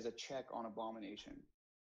mostly as a check on Abomination.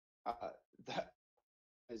 That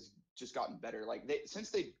has just gotten better. Like since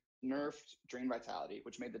they nerfed Drain Vitality,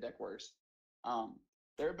 which made the deck worse,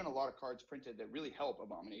 there have been a lot of cards printed that really help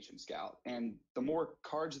Abomination Scout. And the more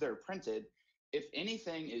cards that are printed, if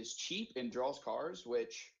anything is cheap and draws cards,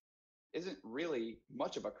 which isn't really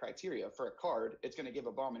much of a criteria for a card, it's going to give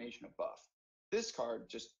Abomination a buff. This card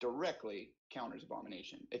just directly counters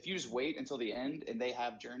Abomination. If you just wait until the end and they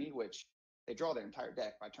have Journey, which they draw their entire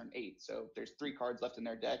deck by turn 8, so there's 3 cards left in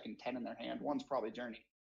their deck and 10 in their hand. One's probably Journey.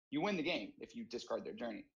 You win the game if you discard their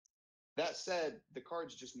Journey. That said, the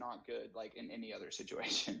card's just not good like in any other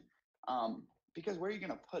situation. Because where are you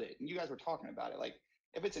going to put it? And you guys were talking about it. Like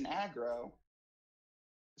if it's an aggro,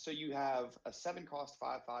 so you have a 7-cost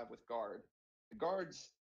 5/5 with guard. The guard's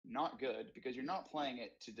not good because you're not playing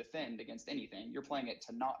it to defend against anything. You're playing it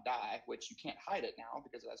to not die, which you can't hide it now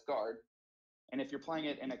because that's guard. And if you're playing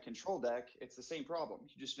it in a control deck, it's the same problem.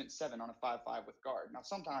 You just spent 7 on a 5/5 with guard. Now,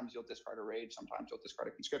 sometimes you'll discard a rage, sometimes you'll discard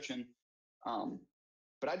a conscription.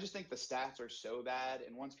 But I just think the stats are so bad.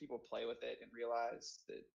 And once people play with it and realize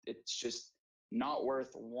that it's just not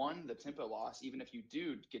worth, one, the tempo loss, even if you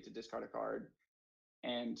do get to discard a card,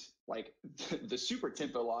 and like the super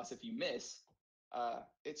tempo loss if you miss,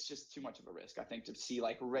 it's just too much of a risk, I think, to see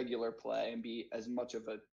like regular play and be as much of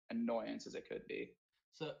an annoyance as it could be.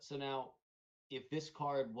 So now, if this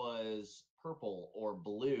card was purple or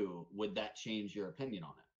blue, would that change your opinion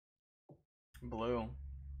on it? Blue.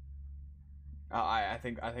 I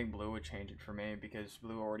think blue would change it for me because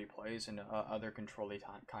blue already plays in other control-y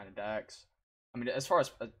kind of decks. I mean, as far as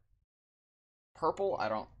purple, I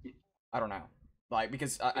don't know. Like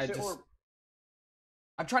because I'm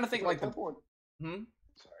trying to think like purple. Sorry,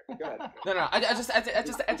 go ahead. No.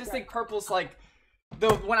 I just think purple's like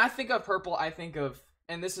when I think of purple, I think of,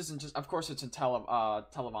 and this isn't just, of course it's in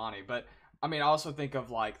Televani, but I mean, I also think of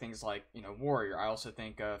like things like, you know, Warrior. I also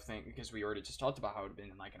think because we already just talked about how it would have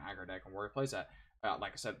been in like an aggro deck and Warrior plays that.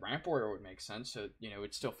 Like I said, Ramp Warrior would make sense. So, you know,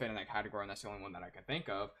 it'd still fit in that category, and that's the only one that I can think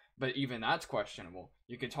of. But even that's questionable.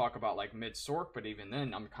 You could talk about like mid Sork, but even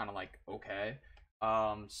then, I'm kind of like, okay.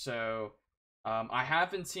 I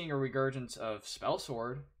have been seeing a regurgence of Spell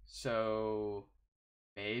Sword, so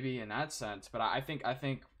maybe in that sense. But I think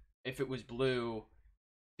if it was blue,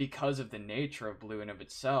 because of the nature of blue in of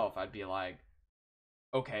itself, I'd be like,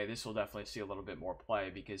 okay, this will definitely see a little bit more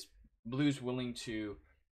play because blue's willing to.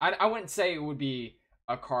 I wouldn't say it would be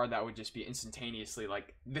a card that would just be instantaneously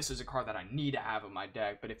like, this is a card that I need to have in my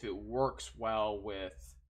deck, but if it works well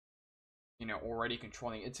with, you know, already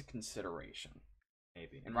controlling, it's a consideration,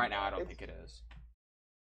 maybe. And right now, I don't think it is.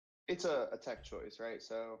 It's a tech choice, right?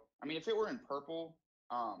 So, I mean, if it were in purple,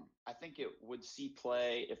 I think it would see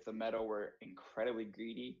play if the meta were incredibly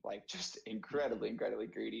greedy, like just incredibly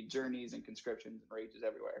greedy, journeys and conscriptions and rages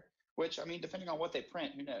everywhere. Which, I mean, depending on what they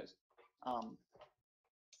print, who knows?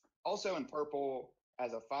 Also in purple,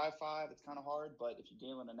 as a 5/5, it's kind of hard, but if you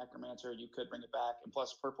Galen a Necromancer, you could bring it back. And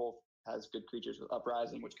plus, purple has good creatures with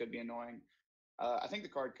Uprising, which could be annoying. I think the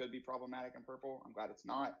card could be problematic in purple. I'm glad it's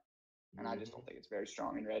not. And I just don't think it's very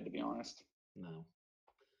strong in red, to be honest. No.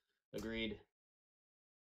 Agreed.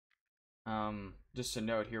 Just a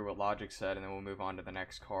note here what Logic said, and then we'll move on to the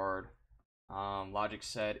next card. Logic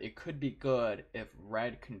said, it could be good if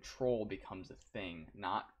red control becomes a thing,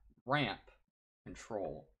 not ramp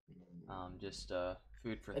control. Just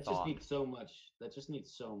food for thought. Just needs so much. That just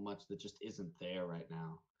needs so much that just isn't there right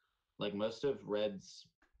now. Like most of red's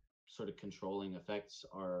sort of controlling effects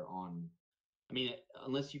are on. I mean,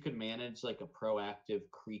 unless you could manage like a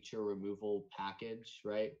proactive creature removal package,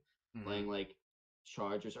 right? Playing like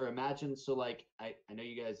chargers, or imagine. So like, I know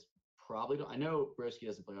you guys probably don't. I know Broski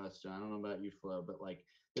doesn't play Hearthstone. I don't know about you, Flo, but like,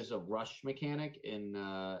 there's a rush mechanic in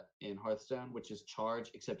Hearthstone, which is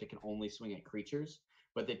charge, except it can only swing at creatures.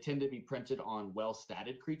 But they tend to be printed on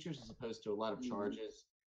well-statted creatures as opposed to a lot of charges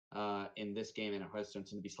in this game and in Hearthstone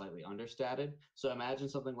tend to be slightly understatted. So imagine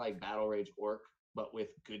something like Battle Rage Orc, but with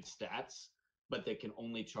good stats, but they can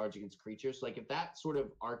only charge against creatures. Like if that sort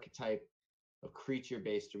of archetype of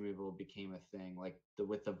creature-based removal became a thing,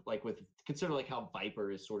 consider like how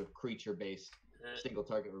Viper is sort of creature-based single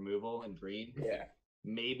target removal in green. Yeah.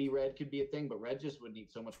 Maybe red could be a thing, but red just would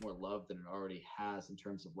need so much more love than it already has in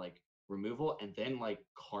terms of like removal and then like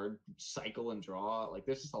card cycle and draw. Like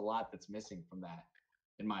there's just a lot that's missing from that,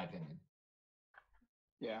 in my opinion.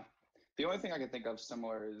 Yeah. The only thing I can think of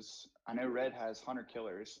similar is I know red has Hunter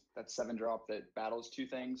Killers. That's 7-drop that battles 2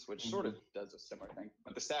 things, which sort of does a similar thing,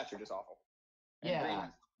 but the stats are just awful. And green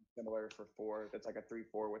has similar for 4. That's like a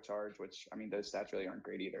 3/4 with charge, which I mean those stats really aren't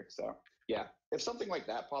great either. So yeah, if something like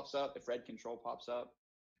that pops up, if red control pops up,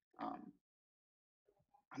 I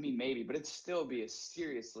mean maybe, but it'd still be a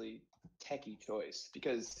seriously techie choice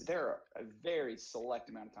because there are a very select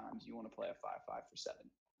amount of times you want to play a 5/5 for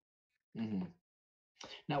 7.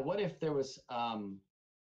 Now, what if there was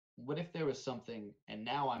something, and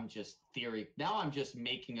now I'm just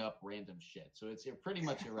making up random shit, so it's pretty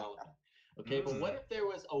much irrelevant. Okay, but what if there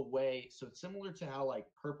was a way, so it's similar to how like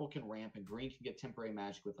purple can ramp and green can get temporary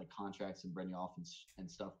magic with like contracts and Brynjolf and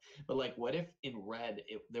stuff, but like what if in red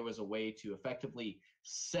there was a way to effectively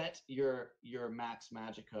set your max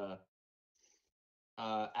magicka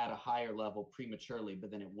at a higher level prematurely, but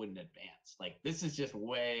then it wouldn't advance. Like this is just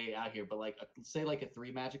way out here, but like say like a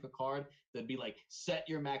 3 magicka card that'd be like set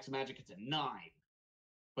your max magicka to 9,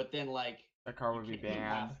 but then like the card would be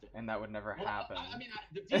banned, and that would never happen. I mean,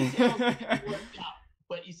 the details worked out,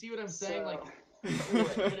 but you see what I'm saying? Like,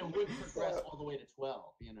 but it would progress all the way to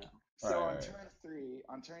 12, you know. So on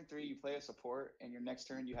turn three, you play a support, and your next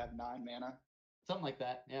turn you have 9 mana. Something like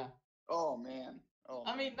that, yeah. Oh man.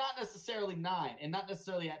 I mean, not necessarily 9, and not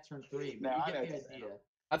necessarily at turn 3. But you get the idea.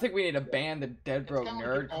 I think we need to ban the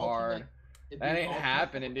DeadBrokeNerd card. That ain't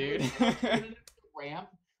happening, dude. Ramp,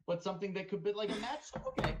 but something that could be like a match.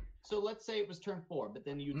 Okay, so let's say it was turn 4, but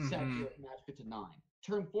then you'd set your magic to 9.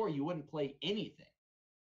 Turn 4, you wouldn't play anything.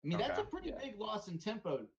 I mean, that's a pretty big loss in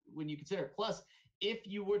tempo when you consider it. Plus, if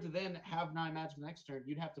you were to then have 9 magic next turn,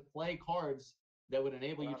 you'd have to play cards that would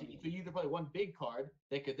enable you to either play one big card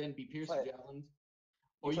that could then be Piercing Javelin.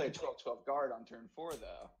 Or you play 12/12 guard on turn 4,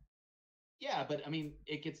 though. Yeah, but I mean,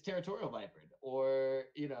 it gets Territorial Vipered or,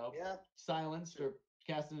 silenced or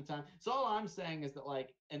cast into time. So all I'm saying is that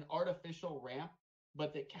like an artificial ramp,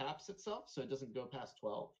 but that caps itself so it doesn't go past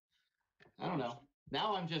 12. I don't know.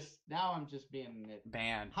 Now I'm just being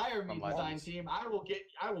banned. Hire me, design team. I will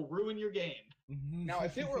ruin your game. Now,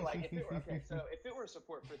 if it were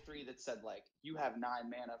support for 3 that said like you have 9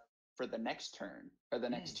 mana for the next turn or the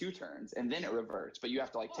next 2 turns, and then it reverts. But you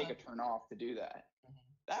have to like take a turn off to do that.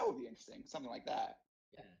 That would be interesting, something like that.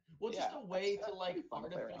 Yeah. Well, just a way to like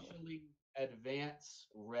artificially advance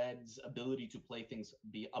Red's ability to play things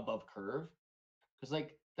be above curve, because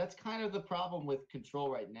like that's kind of the problem with control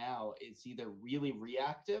right now. It's either really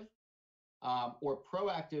reactive, or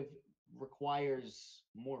proactive requires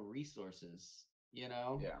more resources. You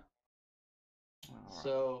know. Yeah.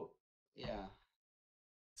 So yeah.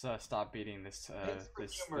 So stop beating this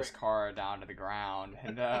this car down to the ground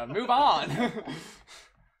and move on.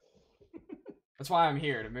 That's why I'm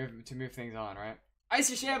here, to move things on, right?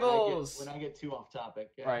 Icy Shambles. When I get too off topic.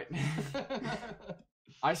 Yeah. Right.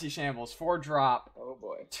 Icy Shambles, 4-drop. Oh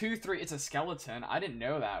boy. 2/3. It's a skeleton. I didn't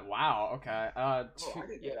know that. Wow. Okay. I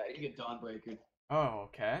didn't Yeah, you get Dawnbreaker. Oh,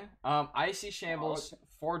 okay. Icy Shambles,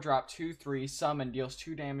 4-drop, 2/3. Summon, deals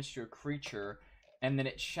 2 damage to a creature, and then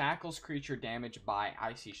it shackles creature damage by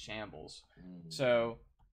Icy Shambles. So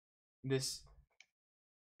this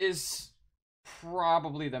is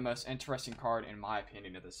probably the most interesting card in my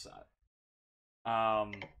opinion of this set.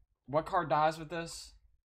 What card dies with this?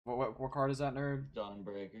 What card is that, nerd?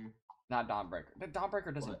 Dawnbreaker. Not Dawnbreaker.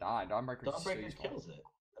 Dawnbreaker doesn't die. Dawnbreaker kills it.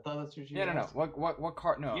 I thought that's what you. No. What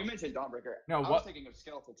card? No. You mentioned Dawnbreaker. No. I was thinking of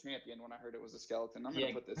Skeletal Champion when I heard it was a skeleton. I'm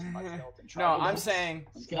gonna put this in my skeleton. No, I'm saying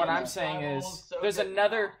what I'm saying is there's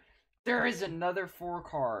another. There is another 4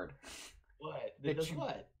 card. What? That does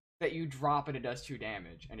what? That you drop and it does 2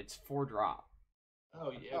 damage, and it's 4-drop.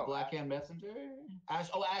 Oh yeah, Blackhand Messenger. Ash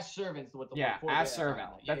Servant's with the Ash Servant.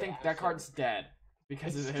 That card's dead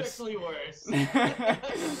because it's of this. Strictly worse. In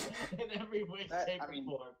every way, shape, or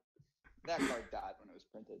form. That card died when it was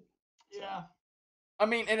printed. So. Yeah. I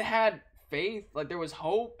mean, it had faith. Like there was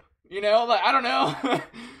hope. You know, like I don't know.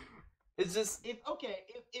 It's just if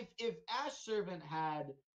Ash Servant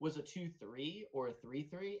was a 2/3 or a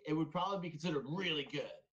 3/3, it would probably be considered really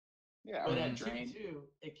good. Yeah, but at 2/2,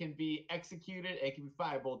 it can be executed. It can be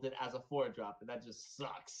firebolted as a 4-drop, and that just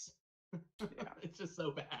sucks. Yeah, it's just so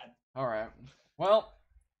bad. All right. Well,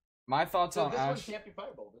 my thoughts on this Ash. One can't be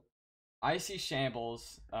firebolted. Icy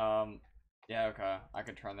Shambles. Yeah, okay. I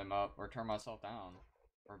could turn them up or turn myself down,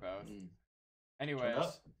 or both.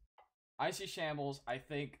 Anyways, Icy Shambles. I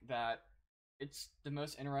think that it's the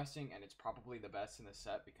most interesting, and it's probably the best in the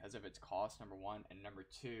set because of its cost. Number 1, and number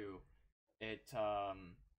 2, it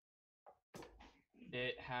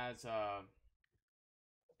has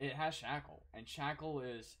Shackle, and Shackle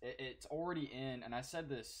it's already in, and I said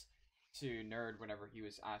this to Nerd whenever he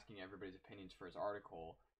was asking everybody's opinions for his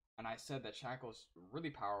article, and I said that Shackle is really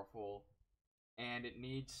powerful, and it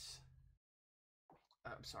needs.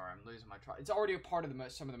 I'm sorry, I'm losing my track. It's already a part of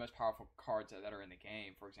some of the most powerful cards that are in the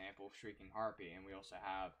game. For example, Shrieking Harpy, and we also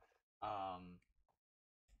have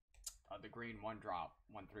the green 1-drop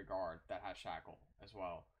 1/3 guard that has Shackle as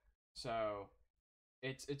well. So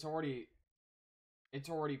it's already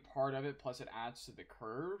part of it. Plus, it adds to the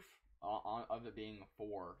curve of it being a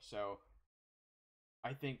 4. So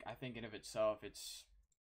I think in and of itself, it's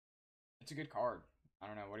a good card. I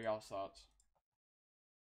don't know. What are y'all's thoughts?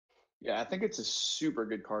 Yeah, I think it's a super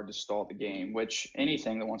good card to stall the game, which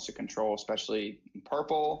anything that wants to control, especially in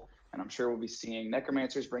purple, and I'm sure we'll be seeing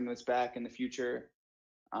Necromancers bring this back in the future.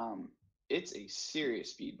 It's a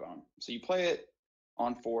serious speed bump. So you play it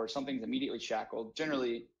on 4, something's immediately shackled.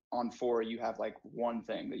 Generally, on 4, you have like one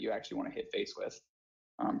thing that you actually want to hit face with.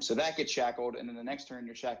 So that gets shackled, and then the next turn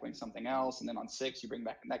you're shackling something else, and then on 6 you bring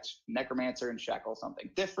back the next Necromancer and shackle something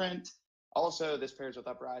different. Also, this pairs with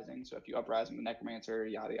Uprising, so if you Uprising the Necromancer,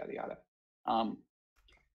 yada, yada, yada.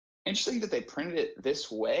 Interesting that they printed it this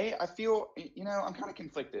way. I feel, I'm kind of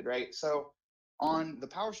conflicted, right? So on the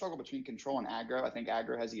power struggle between control and aggro, I think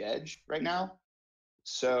aggro has the edge right now.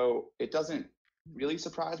 So it doesn't really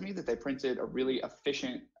surprise me that they printed a really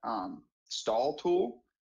efficient stall tool.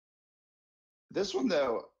 This one,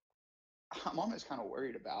 though, I'm almost kind of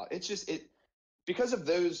worried about. It's just because of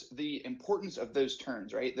the importance of those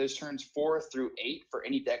turns, right? Those turns 4 through 8 for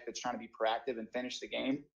any deck that's trying to be proactive and finish the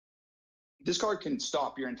game. This card can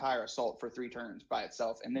stop your entire assault for 3 turns by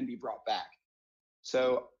itself and then be brought back.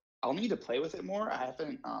 So I'll need to play with it more. I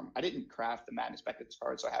didn't craft the Madness Beckons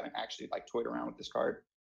card, so I haven't actually toyed around with this card.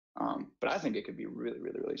 But I think it could be really,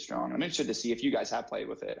 really, really strong. I'm interested to see if you guys have played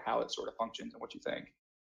with it, how it sort of functions, and what you think.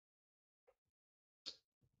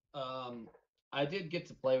 I did get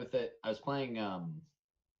to play with it. I was playing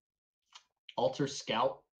Alter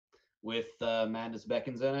Scout with Madness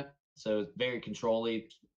Beckons in it. So it's very control-y,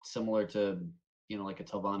 similar to, like a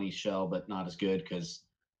Telvanni shell, but not as good because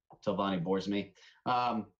Telvanni bores me.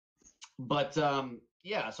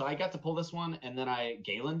 Yeah, so I got to pull this one, and then I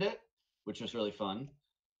Galened it, which was really fun.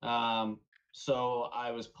 So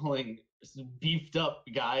I was pulling beefed up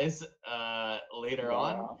guys later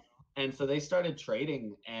on. And so they started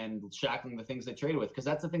trading and shackling the things they traded with, because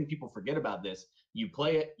that's the thing people forget about this. You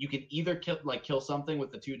play it, you can either kill something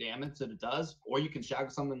with the 2 damage that it does, or you can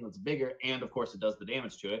shackle something that's bigger, and of course it does the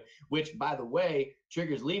damage to it, which, by the way,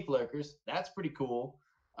 triggers leaf lurkers. That's pretty cool.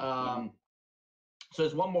 So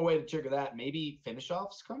there's one more way to trigger that. Maybe finish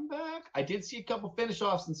offs come back. I did see a couple finish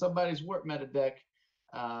offs in somebody's warp meta deck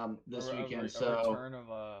this weekend. So return of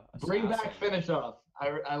bring back Assassin. finish off.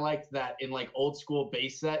 I liked that. In like old school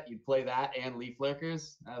base set, you'd play that and leaf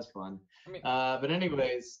lurkers. That was fun. I mean, But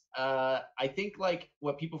anyways, I think like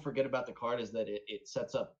what people forget about the card is that it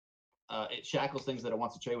sets up, it shackles things that it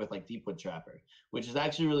wants to trade with, like Deepwood Trapper, which is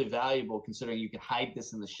actually really valuable considering you can hide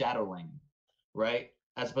this in the shadow lane, right?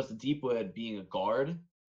 As opposed to Deepwood being a guard.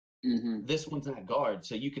 This one's not guard,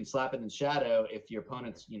 so you can slap it in shadow if your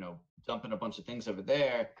opponent's, dumping a bunch of things over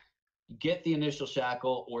there, get the initial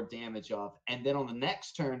shackle or damage off, and then on the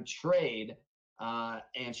next turn trade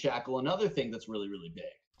and shackle another thing that's really, really big.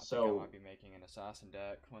 I think I might be making an assassin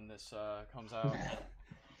deck when this comes out.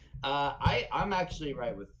 I'm actually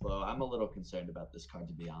right with Flo. I'm a little concerned about this card,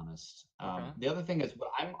 to be honest. The other thing is, what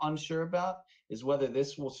I'm unsure about is whether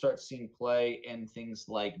this will start seeing play in things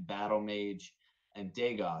like Battle Mage and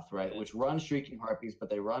Dagoth, right? Which run Shrieking Harpies, but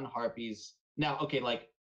they run Harpies. Now, okay, like,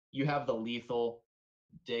 you have the lethal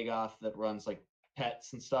Dagoth that runs like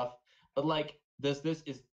pets and stuff, but like,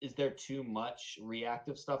 is there too much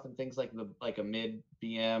reactive stuff and things like a mid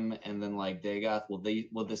BM and then like Dagoth?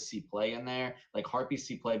 Will this see play in there? Like Harpies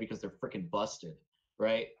see play because they're freaking busted,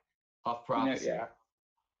 right? Off prophecy. Yeah.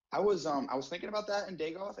 I was thinking about that in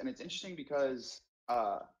Dagoth, and it's interesting because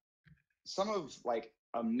some of like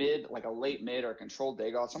a late mid or controlled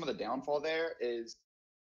Dagoth, some of the downfall there is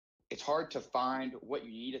it's hard to find what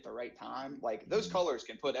you need at the right time. Like those colors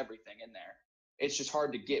can put everything in there. It's just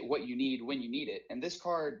hard to get what you need when you need it. And this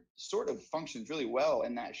card sort of functions really well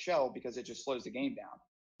in that shell because it just slows the game down.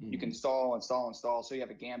 You can stall. So you have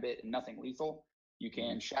a gambit and nothing lethal. You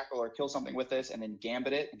can shackle or kill something with this and then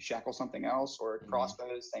gambit it and shackle something else, or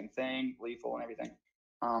crossbows, same thing, lethal and everything.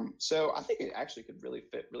 So I think it actually could really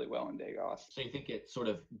fit really well in Dagoth. So you think it sort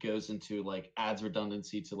of goes into like adds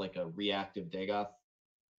redundancy to like a reactive Dagoth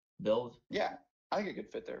build? Yeah, I think it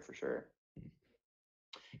could fit there for sure.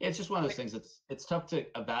 Yeah, it's just one of those things. It's tough to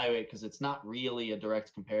evaluate because it's not really a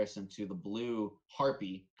direct comparison to the blue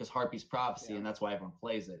Harpy, because Harpy's prophecy, and that's why everyone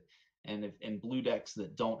plays it. And if in blue decks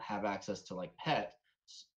that don't have access to like pet,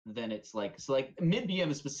 then it's like mid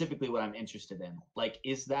BM is specifically what I'm interested in. Like,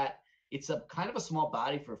 is that it's a kind of a small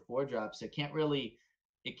body for 4-drops. So it can't really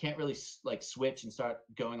like switch and start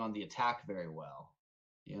going on the attack very well,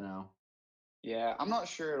 Yeah, I'm not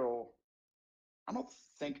sure I don't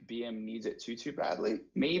think BM needs it too badly.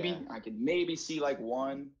 Maybe I could maybe see like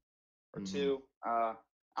 1 or 2. I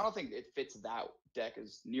don't think it fits that deck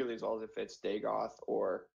as nearly as well as it fits Dagoth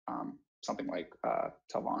or something like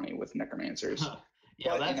Talvani with Necromancers.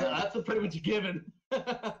 Yeah, but, that's a pretty much a given.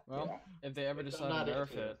 Well, if they ever decide to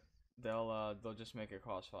nerf it, they'll just make it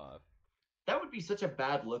cost 5. That would be such a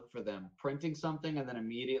bad look for them, printing something and then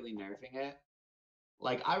immediately nerfing it.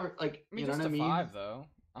 Like you know what I mean? 5 though.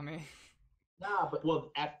 I mean, nah, but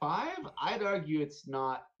at 5, I'd argue it's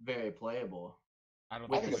not very playable. I don't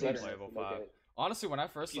think it's playable 5. Honestly, when I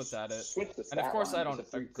first looked at it, and of course I don't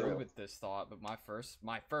agree with this thought, but my first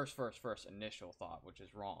initial thought, which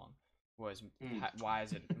is wrong, was why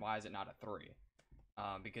is it not a 3?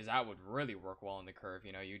 Because that would really work well in the curve.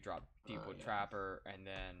 You drop Deepwood Trapper and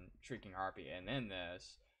then Shrieking Harpy and then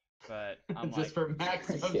this. But I'm just for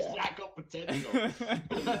maximum shackle potential.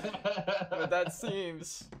 But that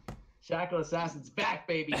seems Shackle Assassin's back,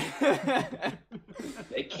 baby.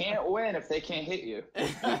 They can't win if they can't hit you.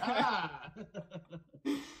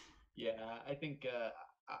 Yeah, I think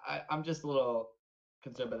I'm just a little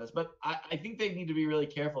concerned about this, but I think they need to be really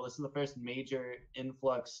careful. This is the first major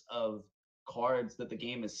influx of cards that the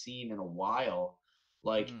game has seen in a while.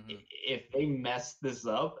 Like, if they mess this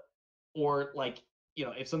up, or like,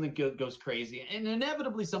 if something goes crazy, and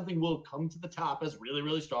inevitably something will come to the top as really,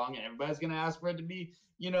 really strong, and everybody's going to ask for it to be,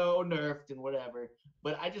 nerfed and whatever.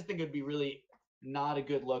 But I just think it'd be really not a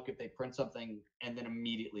good look if they print something and then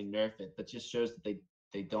immediately nerf it. That just shows that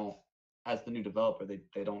they don't, as the new developer,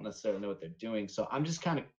 they don't necessarily know what they're doing. So I'm just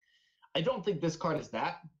I don't think this card is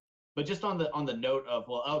that. But just on the note of,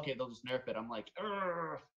 well, okay, they'll just nerf it. I'm like,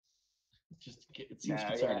 it seems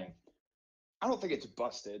concerning. Yeah. I don't think it's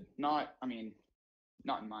busted. Not in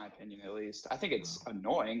my opinion, at least. I think it's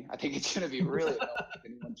annoying. I think it's going to be really annoying.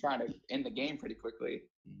 Anyone trying to end the game pretty quickly.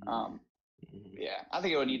 Yeah, I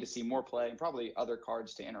think it would need to see more play and probably other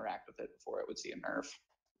cards to interact with it before it would see a nerf.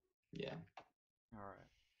 Yeah. All right.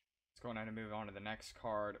 Let's go ahead and move on to the next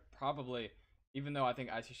card. Probably, even though I think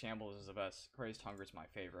Icy Shambles is the best, Crazed Hunger is my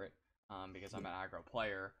favorite because I'm an aggro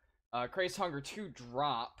player. Crazed Hunger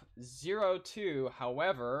 2-drop, 0-2.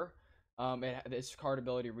 However, this card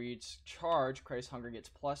ability reads charge. Crazed Hunger gets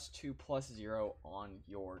 +2/+0 on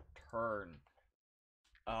your turn.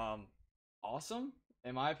 Awesome,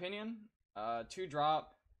 in my opinion.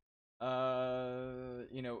 2-drop. A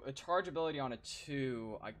charge ability on a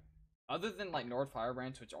 2. Other than like Nord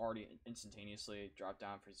Firebrands, which already instantaneously dropped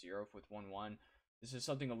down for 0 with 1/1. This is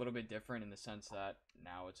something a little bit different in the sense that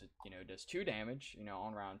now it's it does 2 damage,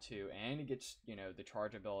 on round 2, and it gets, the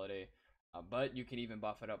charge ability. But you can even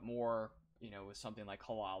buff it up more, with something like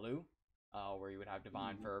Halalu, where you would have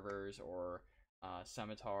Divine Fervors or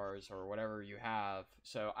Scimitars or whatever you have.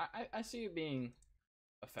 So I see it being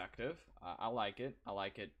effective. I like it. I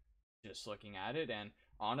like it just looking at it, and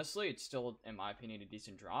honestly, it's still, in my opinion, a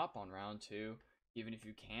decent drop on round 2, even if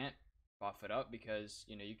you can't buff it up, because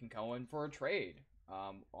you can go in for a trade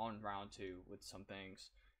on round 2 with some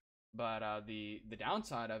things. But the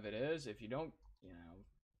downside of it is, if you don't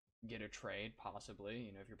get a trade,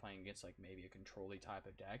 possibly, if you're playing against like maybe a control-y type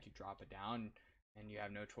of deck, you drop it down and you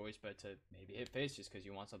have no choice but to maybe hit face just because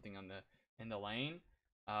you want something in the lane.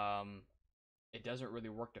 It doesn't really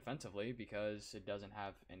work defensively because it doesn't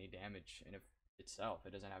have any damage in itself.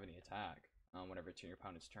 It doesn't have any attack whenever it's in your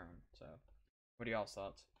opponent's turn. So, what are y'all's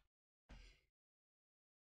thoughts?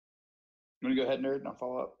 You want to go ahead, Nerd, and I'll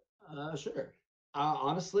follow up? Sure.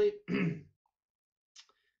 Honestly,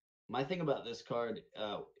 my thing about this card,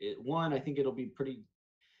 I think it'll be pretty.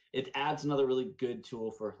 It adds another really good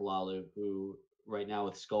tool for Halalu, who right now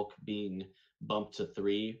with Skulk being bumped to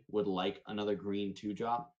 3 would like another green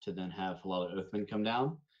 2-drop to then have Halalu Oathman come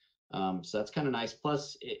down. So that's kind of nice.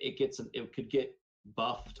 Plus, it could get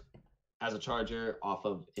buffed as a charger off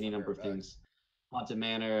of any number of things. Haunted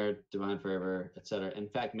Manor, Divine Fervor, etc. In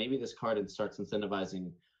fact, maybe this card starts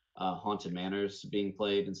incentivizing Haunted Manors being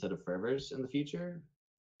played instead of Fervors in the future.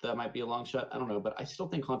 That might be a long shot. I don't know, but I still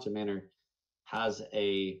think Haunted Manor has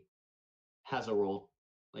a role.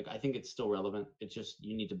 Like, I think it's still relevant. It's just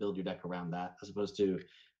you need to build your deck around that, as opposed to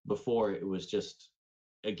before it was just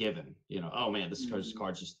a given. Oh man, this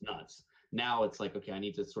card's just nuts. Now it's like, okay, I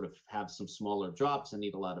need to sort of have some smaller drops. I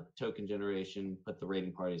need a lot of token generation, put the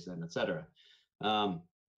raiding parties in, etc.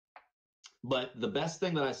 But the best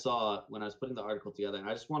thing that I saw when I was putting the article together, and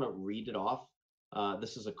I just want to read it off.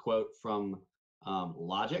 This is a quote from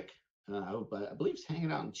Logic. I believe it's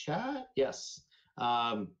hanging out in chat. Yes.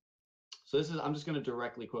 So I'm just going to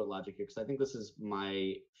directly quote Logic here because I think this is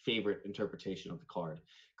my favorite interpretation of the card.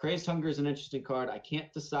 Crazed Hunger is an interesting card. I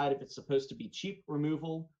can't decide if it's supposed to be cheap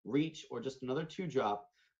removal, reach, or just another 2-drop,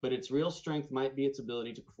 but its real strength might be its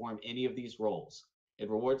ability to perform any of these roles. It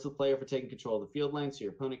rewards the player for taking control of the field lane so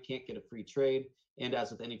your opponent can't get a free trade, and as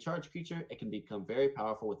with any charge creature, it can become very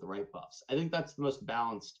powerful with the right buffs. I think that's the most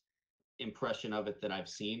balanced impression of it that I've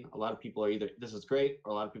seen. A lot of people are either, this is great,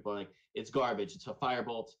 or a lot of people are like, it's garbage, it's a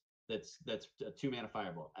firebolt, that's a 2-mana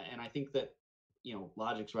firebolt. And I think that,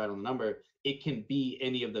 Logic's right on the number. It can be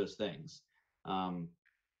any of those things. And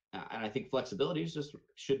I think flexibility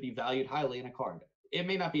should be valued highly in a card. It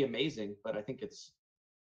may not be amazing, but I think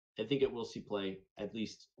it will see play, at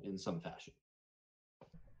least in some fashion.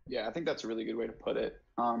 Yeah, I think that's a really good way to put it.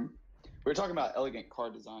 We were talking about elegant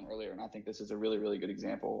card design earlier, and I think this is a really, really good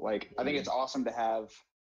example. Like, I think it's awesome to have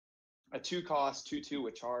a 2-cost 2/2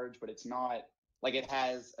 with charge, but it's not like it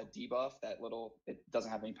has a debuff it doesn't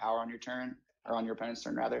have any power on your turn, or on your opponent's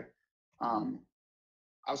turn rather.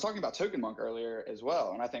 I was talking about Token Monk earlier as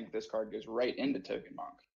well, and I think this card goes right into Token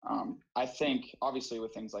Monk. I think obviously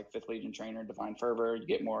with things like 5th Legion Trainer, Divine Fervor, you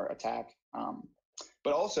get more attack.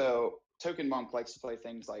 But also Token Monk likes to play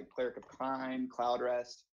things like Cleric of Crime, Cloud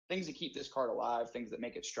Rest, things that keep this card alive, things that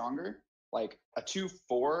make it stronger. Like a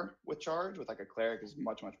 2/4 with charge with like a Cleric is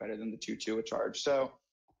much, much better than the 2/2 with charge. So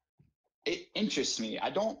it interests me.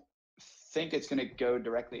 I don't think it's going to go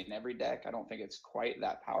directly in every deck. I don't think it's quite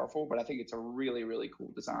that powerful, but I think it's a really, really cool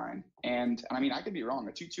design. And I mean, I could be wrong.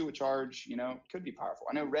 A 2/2 with charge, could be powerful.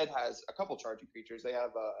 I know Red has a couple charging creatures. They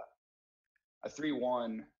have a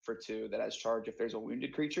 3/1 for 2 that has charge if there's a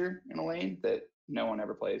wounded creature in a lane that no one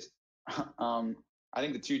ever plays. I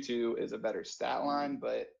think the 2/2 is a better stat line,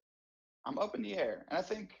 but I'm up in the air. And I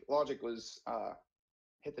think Logic was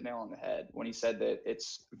hit the nail on the head when he said that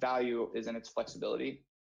its value is in its flexibility.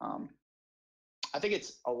 I think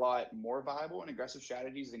it's a lot more viable in aggressive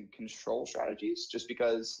strategies than control strategies, just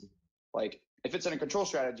because like if it's in a control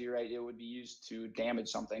strategy, right, it would be used to damage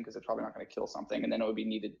something because it's probably not going to kill something, and then it would be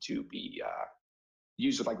needed to be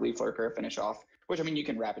used with like Leaf Lurker or finish off, which I mean you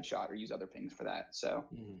can rapid shot or use other pings for that. So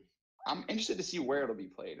I'm interested to see where it'll be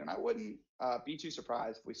played, and I wouldn't be too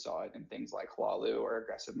surprised if we saw it in things like Hlalu or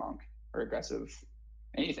aggressive Monk or aggressive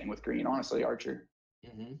anything with green, honestly, Archer.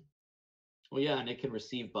 Well, yeah, and it can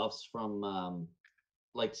receive buffs from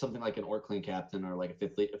like something like an Orclean Captain or like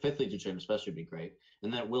a fifth Legion train especially would be great,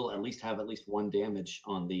 and that will at least have at least 1 damage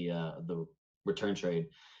on the return trade.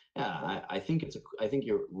 Yeah, I think I think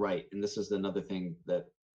you're right, and this is another thing that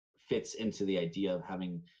fits into the idea of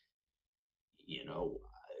having, you know,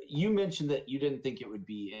 you mentioned that you didn't think it would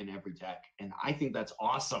be in every deck, and I think that's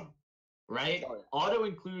awesome, right? Oh, yeah. Auto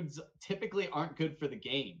includes typically aren't good for the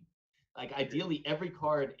game. Like ideally every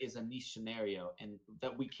card is a niche scenario, and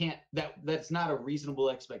that we can't, that's not a reasonable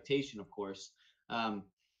expectation, of course,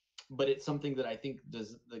 but it's something that I think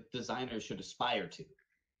the designers should aspire to,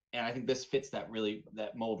 and I think this fits that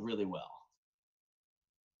mold really well.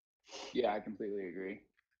 Yeah, I completely agree.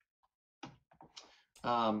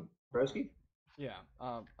 Broski? Yeah,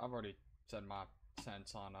 I've already said my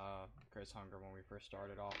sense on Chris Hunger when we first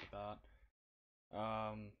started off with that.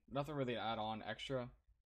 Nothing really to add on extra.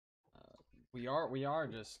 We are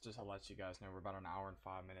just to let you guys know, we're about an hour and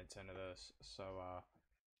 5 minutes into this, so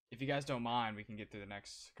if you guys don't mind, we can get through the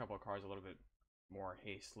next couple of cards a little bit more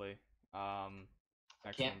hastily.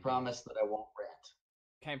 Can't promise that I won't rant.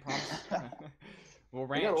 Can't promise. We'll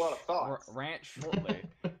rant. You got a lot of thoughts. Rant shortly.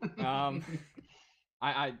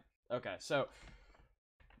 Okay. So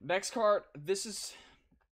next card. This is,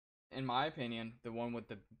 in my opinion, the one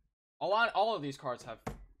with all of these cards have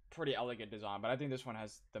pretty elegant design, but I think this one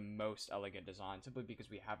has the most elegant design simply because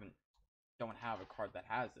we don't have a card that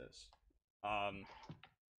has this.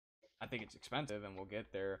 I think it's expensive, and we'll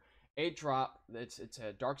get there. 8-drop. It's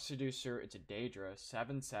a Dark Seducer. It's a Daedra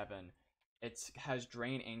 7/7. It has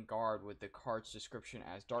Drain and Guard with the card's description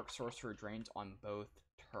as Dark Sorcerer drains on both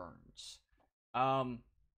turns.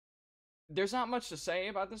 There's not much to say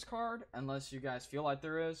about this card unless you guys feel like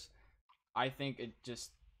there is. I think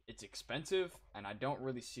it's expensive, and I don't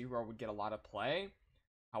really see where I would get a lot of play.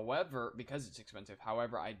 However, because it's expensive,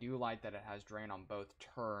 I do like that it has Drain on both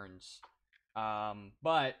turns.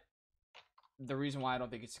 But the reason why I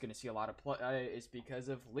don't think it's going to see a lot of play is because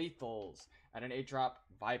of lethals at an 8-drop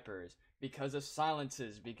Vipers, because of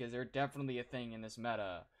silences, because they're definitely a thing in this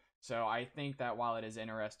meta. So I think that while it is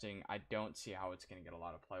interesting, I don't see how it's going to get a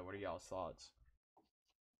lot of play. What are y'all's thoughts?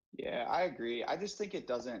 Yeah, I agree. I just think it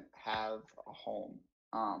doesn't have a home.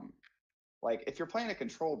 Like if you're playing a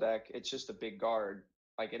control deck, it's just a big guard.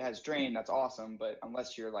 Like it has Drain, that's awesome, but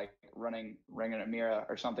unless you're like running Ring and Amira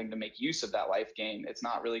or something to make use of that life gain, it's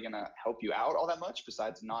not really going to help you out all that much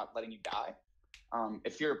besides not letting you die.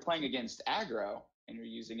 If you're playing against aggro and you're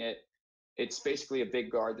using it, it's basically a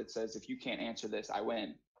big guard that says, if you can't answer this, I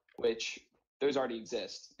win, which those already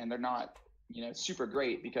exist, and they're not, super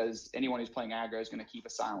great because anyone who's playing aggro is going to keep a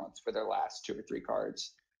silence for their last 2 or 3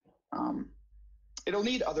 cards. It'll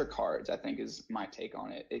need other cards, I think, is my take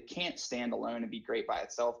on it. It can't stand alone and be great by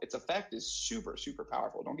itself. Its effect is super, super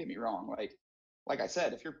powerful. Don't get me wrong. Like I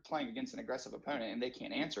said, if you're playing against an aggressive opponent and they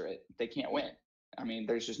can't answer it, they can't win. I mean,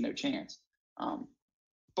 there's just no chance.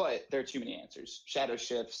 But there are too many answers. Shadow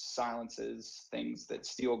shifts, silences, things that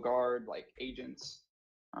steal guard, like agents.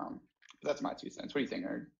 That's my 2 cents. What do you think,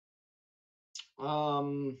 Nerd?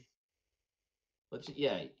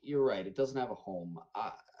 Yeah, you're right. It doesn't have a home.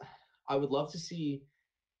 I would love to see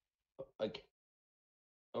like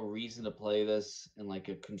a reason to play this in like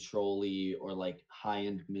a control-y or like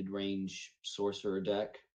high-end mid-range sorcerer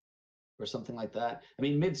deck or something like that. I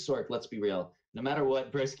mean, mid-sorc, let's be real. No matter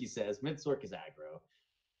what Brisky says, mid-sorc is aggro.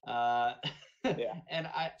 Yeah. And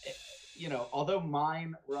although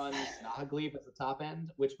mine runs Nahagleave at the top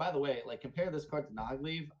end, which by the way, like compare this card to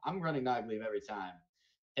Nahagleave, I'm running Nahagleave every time.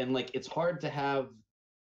 And like it's hard to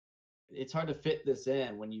fit this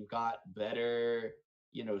in when you've got better,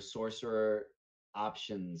 sorcerer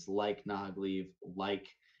options like Nahagleave, like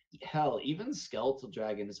hell, even Skeletal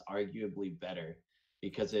Dragon is arguably better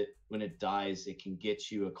because when it dies, it can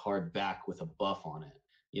get you a card back with a buff on it.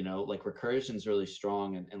 Like Recursion's really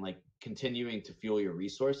strong and like continuing to fuel your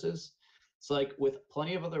resources. So like with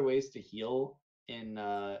plenty of other ways to heal in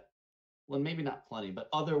maybe not plenty, but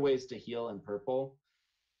other ways to heal in purple.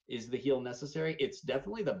 Is the heal necessary? It's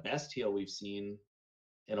definitely the best heal we've seen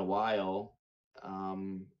in a while.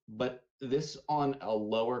 But this on a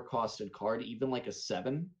lower costed card, even like a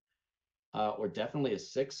 7 or definitely a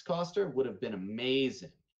 6 coster would have been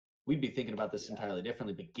amazing. We'd be thinking about this entirely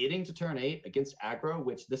differently. But getting to turn 8 against aggro,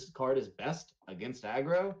 which this card is best against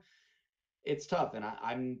aggro, it's tough, and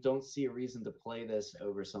I don't see a reason to play this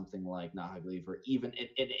over something like Nahagleaf, or even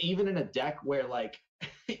in a deck where like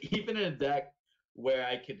even in a deck where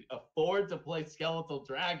I could afford to play Skeletal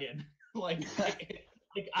Dragon, like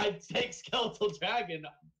I'd take Skeletal Dragon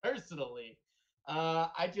personally.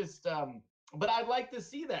 I just but I'd like to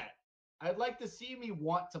see that. I'd like to see me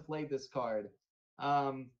want to play this card.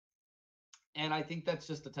 And I think that's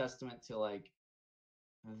just a testament to like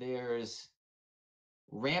there's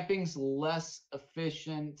ramping's less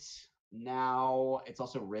efficient now. It's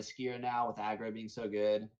also riskier now with aggro being so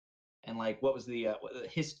good. And like, what was the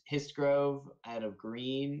Histgrove out of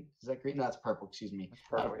green? Is that green? No, that's purple. Excuse me.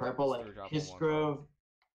 Out of purple, like Histgrove.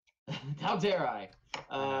 How dare I?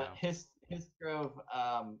 Histgrove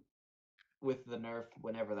with the nerf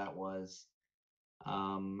whenever that was.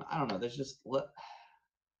 I don't know. There's just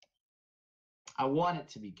I want it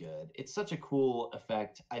to be good. It's such a cool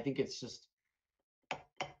effect. I think it's just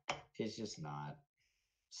not.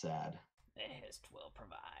 Sad. The Hist will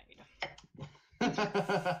provide.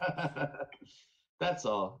 That's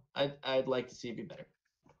all. I'd like to see it be better.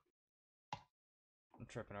 I'm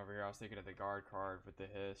tripping over here. I was thinking of the guard card with the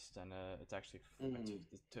Hist, and it's actually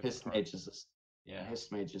Hist Mage is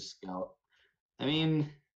Hist Mage is Scout. I mean,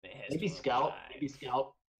 maybe Scout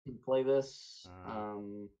can play this.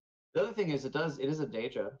 The other thing is it is a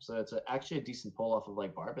Daedra, so it's actually a decent pull off of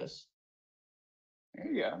like Barbas. There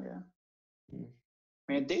you go, yeah.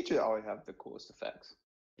 Man, Daedra always have the coolest effects.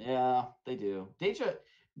 Yeah, they do. Daedra,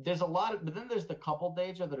 there's a lot of, but then there's the couple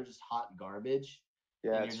Daedra that are just hot garbage.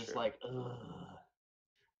 Yeah, and you're just like, ugh.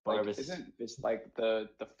 Like, isn't this like the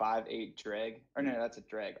 5/8 drag? Or no, that's a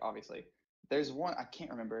drag, obviously. There's one, I can't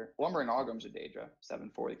remember. Lumbering Ogrim's a Daedra,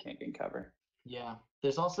 7/4 that can't gain cover. Yeah.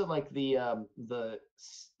 There's also like the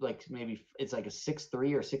like maybe it's like a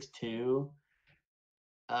 6/3 or 6/2.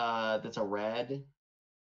 That's a red.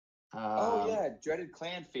 Oh yeah, Dreaded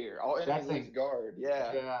Clan Fear. All enemies lose guard.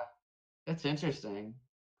 Yeah. Yeah. It's interesting.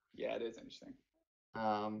 Yeah, it is interesting.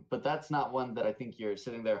 But that's not one that I think you're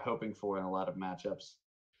sitting there hoping for in a lot of matchups.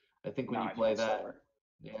 I think when you play that,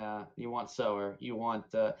 yeah, you want Sower. You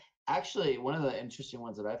want actually one of the interesting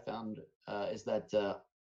ones that I found is that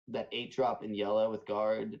 8-drop in yellow with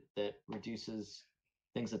guard that reduces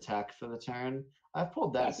things attack for the turn. I've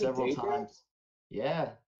pulled that several times.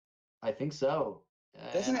 Yeah, I think so.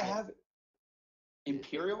 Doesn't it have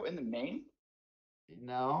Imperial in the name?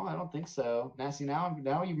 No, I don't think so. Nasty,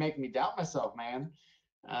 now you make me doubt myself, man.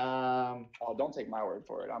 Oh, don't take my word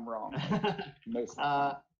for it. I'm wrong.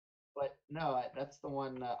 But no, that's the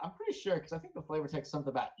one. I'm pretty sure because I think the flavor text something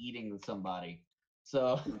about eating somebody,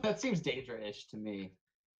 so that seems Daedra-ish to me.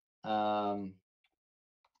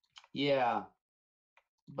 Yeah,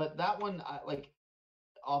 but that one,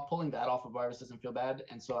 pulling that off of Barbas doesn't feel bad,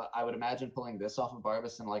 and so I would imagine pulling this off of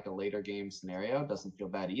Barbas in like a later game scenario doesn't feel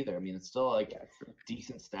bad either. I mean, it's still like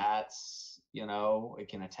decent stats. You know, it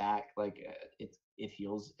can attack. Like it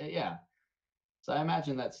heals. Yeah. So I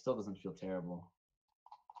imagine that still doesn't feel terrible.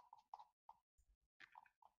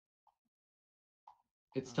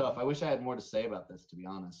 It's tough. I wish I had more to say about this, to be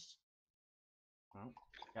honest. Well,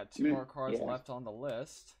 got 2 more cards left on the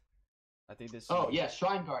list. I think this. Oh yeah,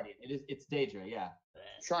 Shrine Guardian. It's Daedra. Yeah.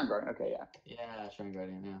 Shrine Guardian. Okay, yeah. Yeah, Shrine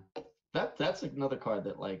Guardian. Yeah. That's another card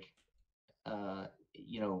that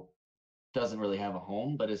doesn't really have a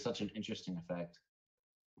home, but is such an interesting effect.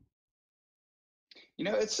 You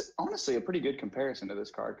know, it's honestly a pretty good comparison to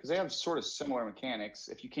this card because they have sort of similar mechanics.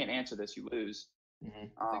 If you can't answer this, you lose.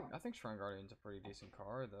 I think Shrine Guardian's a pretty decent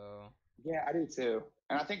card, though. Yeah, I do too.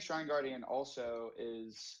 And I think Shrine Guardian also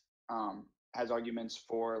has arguments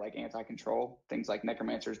for like anti-control. Things like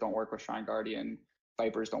Necromancers don't work with Shrine Guardian,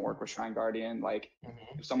 Vipers don't work with Shrine Guardian. Like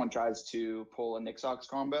if someone tries to pull a Nixox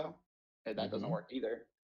combo, that doesn't work either.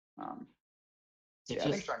 I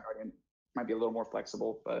think Shrine Guardian might be a little more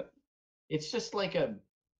flexible, but it's just like in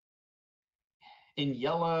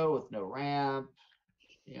yellow with no ramp,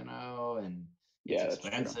 and it's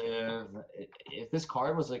expensive. If this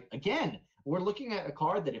card was like, again, we're looking at a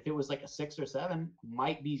card that if it was like a 6 or 7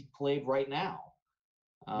 might be played right now.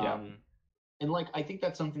 And like I think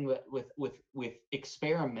that's something that with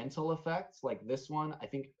experimental effects like this one, I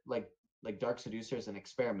think like Dark Seducer is an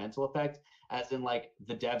experimental effect, as in like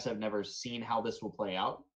the devs have never seen how this will play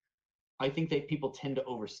out. I think that people tend to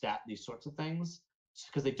overstat these sorts of things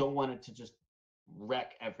because they don't want it to just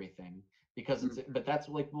wreck everything. Because but that's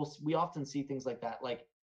like we often see things like that. Like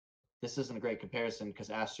this isn't a great comparison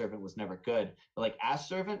because Ash Servant was never good, but like Ash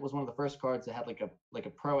Servant was one of the first cards that had like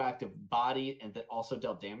a proactive body and that also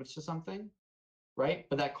dealt damage to something, right?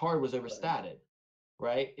 But that card was overstated,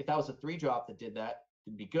 right? If that was a 3-drop that did that,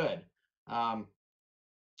 it'd be good.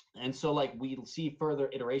 And so, like, we see further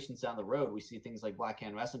iterations down the road. We see things like Black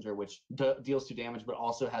Hand Messenger, which deals 2 damage, but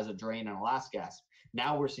also has a drain and a last gasp.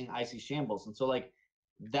 Now we're seeing Icy Shambles. And so, like,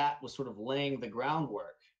 that was sort of laying the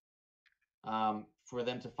groundwork for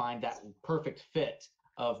them to find that perfect fit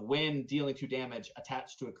of when dealing 2 damage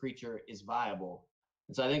attached to a creature is viable.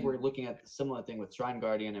 And so I think we're looking at a similar thing with Shrine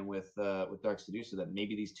Guardian and with Dark Seducer, that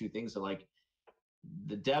maybe these 2 things are like,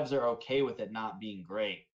 the devs are okay with it not being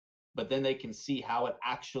great, but then they can see how it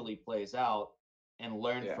actually plays out and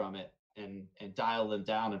learn from it and dial them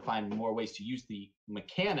down and find more ways to use the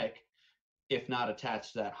mechanic, if not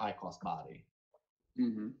attached to that high cost body.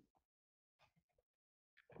 Mm-hmm.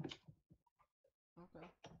 Okay.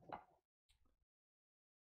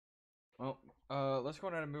 Well, let's go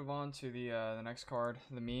ahead and move on to the next card,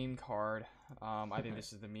 the meme card. I think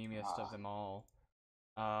this is the memeiest of them all.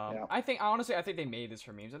 I think they made this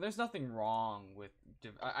for memes, and there's nothing wrong with.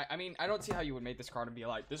 I mean, I don't see how you would make this card and be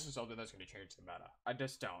like, this is something that's going to change the meta. I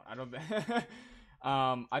just don't. I don't.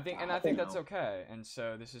 I think that's okay. And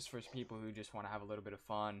so this is for people who just want to have a little bit of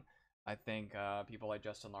fun. I think people like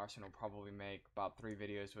Justin Larson will probably make about 3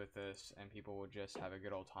 videos with this, and people will just have a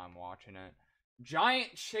good old time watching it.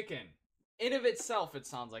 Giant chicken. In of itself, it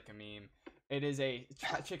sounds like a meme. It is a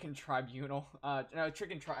chicken tribunal.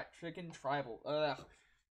 Chicken tribal.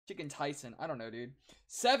 Chicken Tyson. I don't know, dude.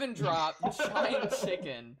 7-drop giant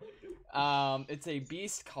chicken. It's a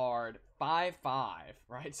beast card, 5/5,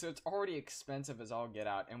 right? So it's already expensive as all get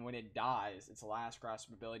out. And when it dies, its last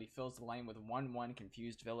grasp ability fills the lane with 1/1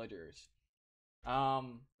 confused villagers. I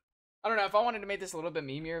don't know if I wanted to make this a little bit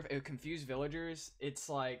memeier. If confused villagers, it's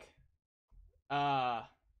like,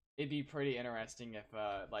 it'd be pretty interesting if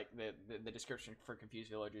like the description for confused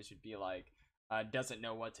villagers would be like, doesn't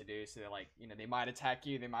know what to do, so they're like, they might attack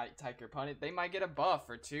you, they might attack your opponent, they might get a buff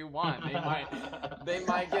for 2/1, they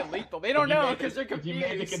might get lethal, they don't know because they're confused.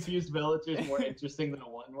 If you made the confused villagers more interesting than a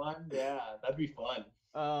 1/1, yeah, that'd be fun.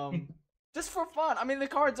 Just for fun. I mean, the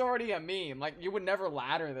card's already a meme. Like, you would never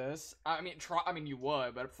ladder this. I mean, you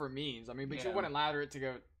would, but for memes. I mean, but you wouldn't ladder it to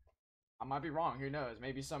go. I might be wrong. Who knows?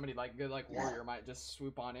 Maybe somebody like good like Warrior might just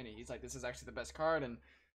swoop on in. He's like, this is actually the best card, and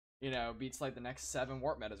beats like the next 7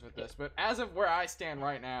 warp metas with this. But as of where I stand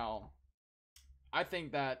right now, I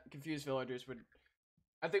think that confused villagers would.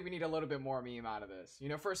 I think we need a little bit more meme out of this.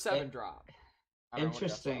 For a 7-drop.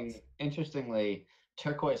 Interestingly,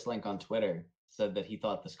 Turquoise Link on Twitter said that he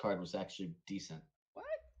thought this card was actually decent. What?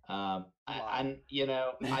 I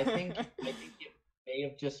think it may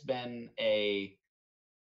have just been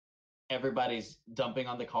everybody's dumping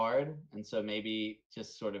on the card, and so maybe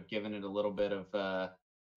just sort of giving it a little bit of love.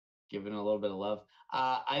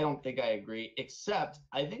 I don't think I agree, except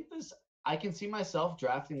I think I can see myself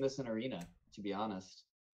drafting this in Arena, to be honest.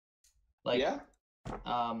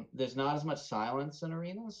 There's not as much silence in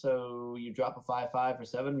Arena, so you drop a 5/5 or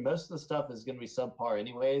 7. Most of the stuff is going to be subpar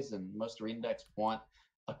anyways, and most Arena decks want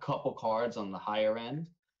a couple cards on the higher end.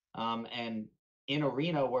 And in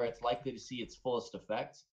Arena, where it's likely to see its fullest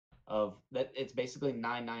effect of that, it's basically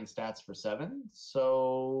 9/9 stats for 7.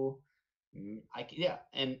 So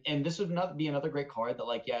and this would not be another great card that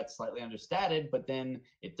it's slightly understated, but then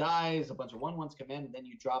it dies, a bunch of 1/1s come in, and then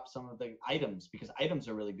you drop some of the items, because items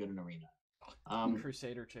are really good in Arena.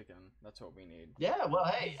 Crusader chicken, that's what we need. Yeah, well,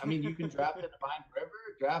 hey, I mean, you can draft a Divine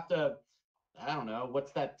River, draft I don't know,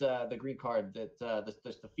 what's that, the green card that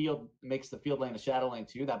the field makes the field lane a shadow lane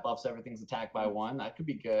too, that buffs everything's attacked by 1. That could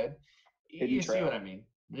be good. You see what I mean?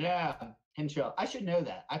 Yeah, Hintrail. I should know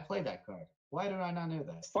that. I played that card. Why did I not know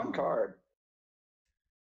that? Fun card.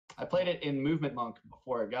 I played it in Movement Monk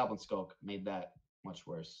before Goblin Skulk made that much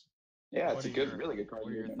worse. Yeah, it's really good card.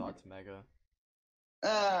 What are your thoughts, Mega?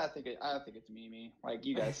 I think it's meme. Like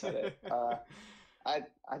you guys said it. I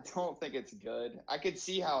don't think it's good. I could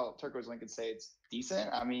see how Turquoise Link could say it's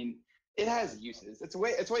decent. I mean, it has uses. It's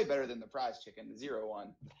way better than the prize chicken, the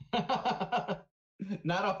 0/1.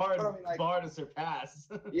 Not a hard bar to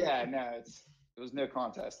surpass. Yeah, no, it was no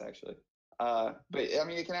contest actually. But I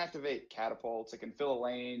mean, it can activate catapults. It can fill a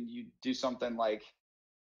lane. You do something like,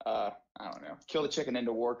 I don't know, kill the chicken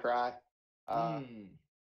into Warcry. I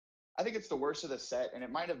think it's the worst of the set, and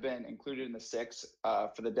it might have been included in the 6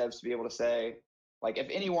 for the devs to be able to say, like, if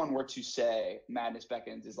anyone were to say Madness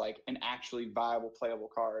Beckons is like an actually viable playable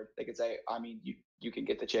card, they could say, I mean, you can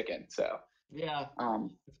get the chicken. So yeah, I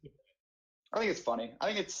think it's funny. I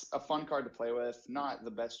think it's a fun card to play with. Not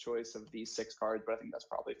the best choice of these 6 cards, but I think that's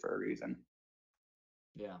probably for a reason.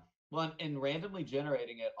 Yeah. Well, and randomly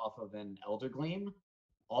generating it off of an Elder Gleam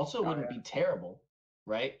also wouldn't be terrible,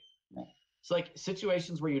 right? Yeah. It's like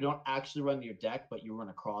situations where you don't actually run your deck, but you run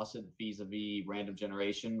across it vis-a-vis random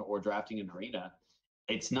generation or drafting in Arena.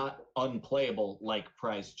 it's not unplayable like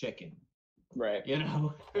prize chicken. Right. You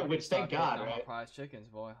know, which thank God, right? Prize chickens,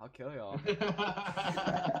 boy, I'll kill y'all.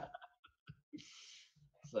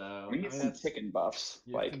 So we need some chicken buffs.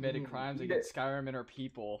 You've committed crimes against Skyrim and her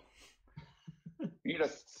people. We need a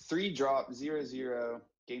 3-drop 0/0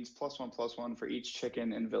 gains +1/+1 for each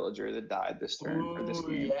chicken and villager that died this turn or this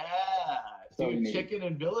game. Yeah, dude, chicken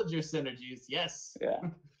and villager synergies. Yes. Yeah.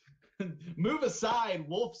 Move aside,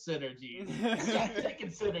 wolf synergies. Chicken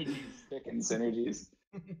synergies. Chicken synergies.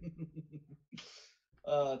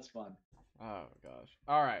 Oh, it's fun. Oh gosh.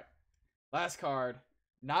 All right. Last card.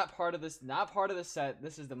 Not part of this. Not part of the set.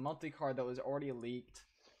 This is the monthly card that was already leaked.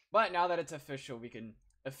 But now that it's official, we can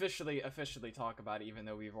officially talk about it. Even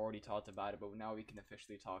though we've already talked about it, but now we can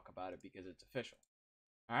officially talk about it because it's official.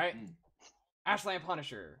 All right. Ashland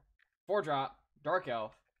Punisher, 4-drop, Dark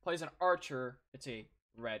Elf, plays an Archer. It's a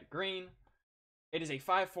red-green. It is a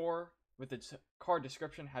 5/4 with its card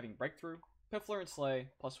description having Breakthrough, Piffler, and Slay,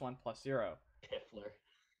 +1/+0.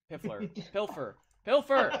 Piffler.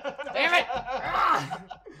 Pilfer! Damn it! Ah!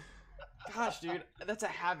 Gosh, dude, that's a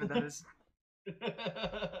habit that is...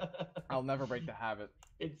 I'll never break the habit.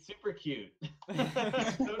 It's super cute.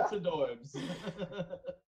 Notes adorbs.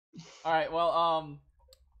 Alright, well,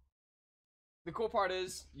 the cool part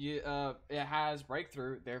is, it has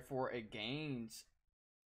Breakthrough, therefore it gains...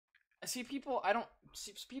 See, people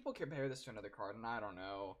compare this to another card, and I don't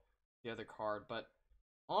know the other card, but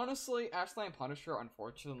honestly, Ashland Punisher,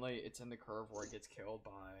 unfortunately, it's in the curve where it gets killed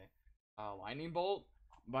by Lightning Bolt.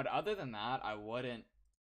 But other than that, I wouldn't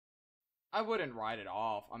write it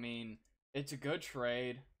off. I mean, it's a good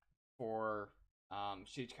trade for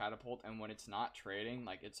Siege Catapult, and when it's not trading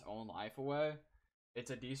like its own life away, it's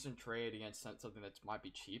a decent trade against something that might be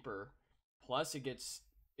cheaper. Plus, it gets,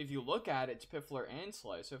 if you look at it, it's Piffler and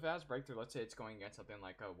Slay. So if it has Breakthrough, let's say it's going against something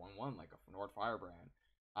like a 1/1, like a Nord Firebrand.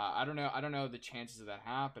 I don't know the chances of that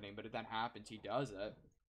happening, but if that happens, he does it.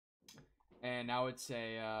 And now it's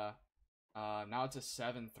a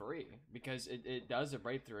 7/3 because it does a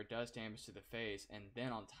Breakthrough, it does damage to the face, and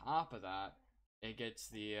then on top of that, it gets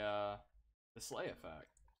the Slay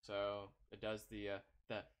effect. So it does the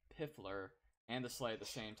Piffler and the Slay at the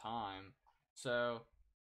same time. So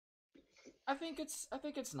I think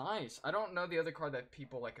it's nice. I don't know the other card that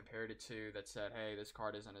people like compared it to that said, hey, this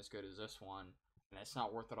card isn't as good as this one, and it's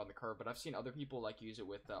not worth it on the curve. But I've seen other people like use it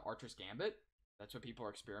with Archer's Gambit. That's what people are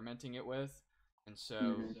experimenting it with, and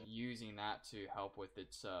so using that to help with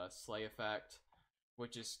its Slay effect,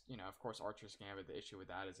 which is, you know, of course, Archer's Gambit. The issue with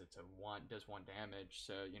that is it's does 1 damage,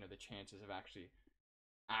 so you know the chances of actually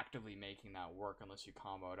actively making that work unless you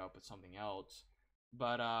combo it up with something else.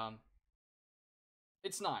 But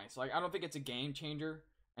it's nice. Like, I don't think it's a game changer,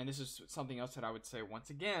 and this is something else that I would say once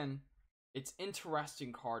again. It's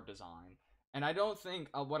interesting card design. And I don't think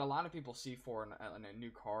what a lot of people see for in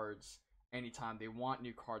new cards, anytime they want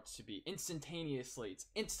new cards to be instantaneously, it's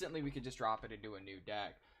instantly we could just drop it into a new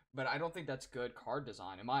deck. But I don't think that's good card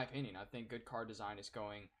design, in my opinion. I think good card design is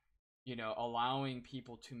going, you know, allowing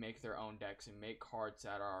people to make their own decks and make cards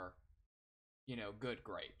that are, you know,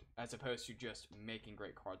 great, as opposed to just making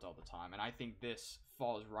great cards all the time. And I think this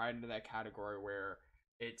falls right into that category where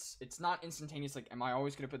it's not instantaneous. Like, am I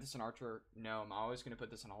always going to put this in Archer? No. Am I always going to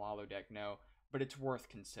put this in a Hollow deck? No. But it's worth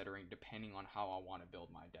considering depending on how I want to build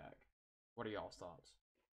my deck. What are y'all's thoughts?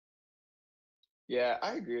 Yeah,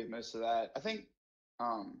 I agree with most of that. I think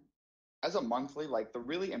as a monthly, like the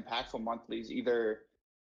really impactful monthlies either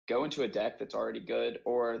go into a deck that's already good,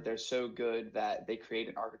 or they're so good that they create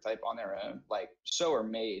an archetype on their own, like So or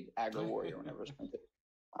Made, Aggro Warrior, whenever it was printed.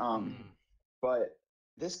 But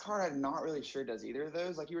this card, I'm not really sure does either of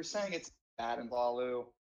those. Like you were saying, it's bad in Lalu,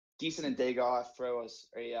 decent in Dagoth, throw us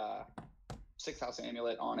a 6th House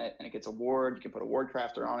Amulet on it, and it gets a ward. You can put a Ward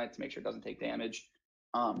Crafter on it to make sure it doesn't take damage.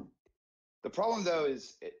 The problem, though,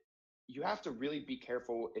 is you have to really be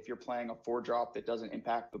careful if you're playing a 4-drop that doesn't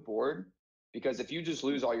impact the board, because if you just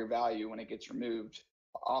lose all your value when it gets removed,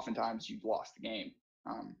 oftentimes you've lost the game.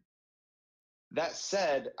 That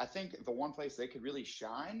said, I think the one place they could really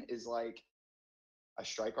shine is like a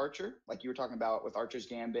Strike Archer, like you were talking about with Archer's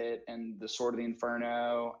Gambit and the Sword of the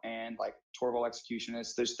Inferno and like Torval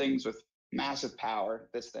Executionist. There's things with massive power.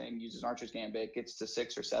 This thing uses Archer's Gambit, gets to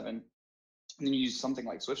 6 or 7, and then you use something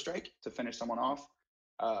like Swift Strike to finish someone off.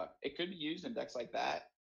 It could be used in decks like that.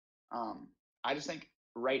 I just think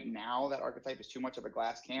right now that archetype is too much of a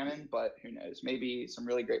glass cannon, but who knows? Maybe some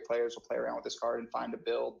really great players will play around with this card and find a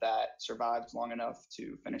build that survives long enough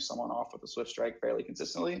to finish someone off with a Swift Strike fairly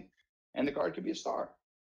consistently, and the card could be a star.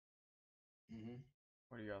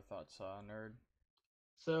 What are your thoughts, Nerd?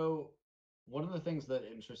 So one of the things that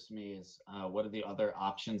interests me is what are the other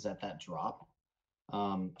options at that drop?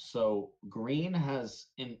 So green has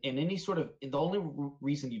in any sort of the only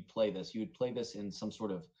reason you'd play this, you would play this in some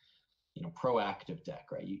sort of proactive deck,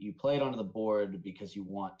 right? You play it onto the board because you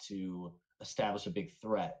want to establish a big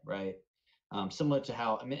threat, right? Similar to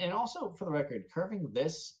how I mean, and also for the record, curving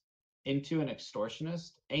this into an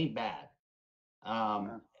extortionist ain't bad.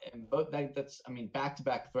 And both that's I mean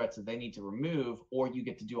back-to-back threats that they need to remove, or you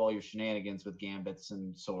get to do all your shenanigans with gambits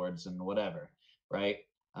and swords and whatever, right?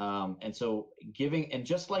 And so and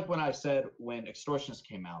just like when I said when extortionist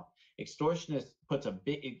came out, extortionist puts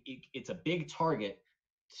it's a big target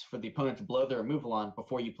for the opponent to blow their removal on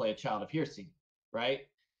before you play a Child of Hearsay, right?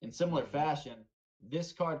 In similar fashion,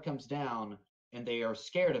 this card comes down and they are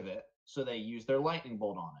scared of it, so they use their lightning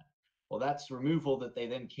bolt on it. Well, that's removal that they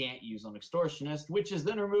then can't use on extortionist, which is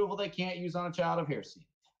then removal they can't use on a Child of Hearsay,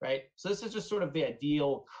 right? So this is just sort of the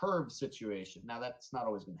ideal curve situation. Now, that's not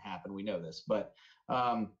always going to happen. We know this. But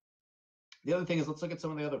the other thing is, let's look at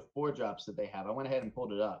some of the other 4-drops that they have. I went ahead and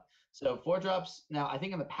pulled it up. So 4-drops, now, I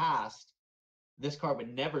think in the past, this card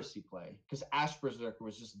would never see play because Ash Berserker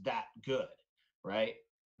was just that good, right?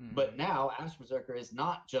 But now Ash Berserker is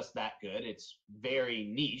not just that good. It's very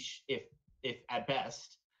niche, if at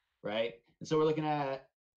best, right? And so we're looking at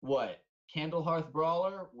what? Candlehearth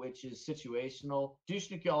Brawler, which is situational. Douche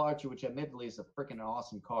Nukial Archer, which admittedly is a freaking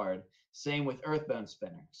awesome card. Same with Earthbone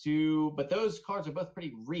Spinner. But those cards are both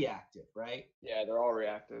pretty reactive, right? Yeah, they're all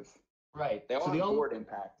reactive. Right. They all have board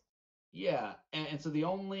impact. Yeah, and so the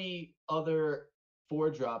only other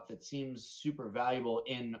 4-drop that seems super valuable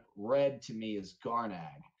in red to me is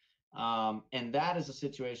Garnag. And that is a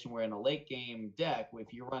situation where in a late game deck,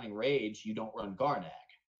 if you're running Rage, you don't run Garnag,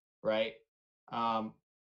 right?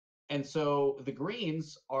 And so the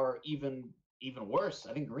greens are even worse.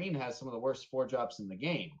 I think green has some of the worst 4-drops in the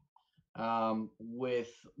game.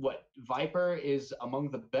 With what Viper is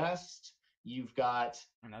among the best. You've got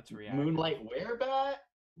and that's reactive. Moonlight Werebat.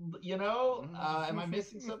 Am I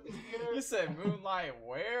missing something here? You said Moonlight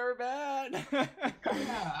Werebat?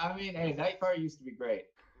 Yeah, I mean, hey, Nightfire used to be great.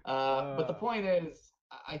 But the point is,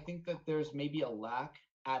 I think that there's maybe a lack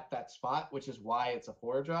at that spot, which is why it's a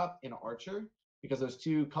 4-drop in Archer, because those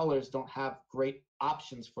two colors don't have great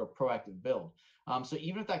options for a proactive build. So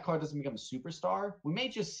even if that card doesn't become a superstar, we may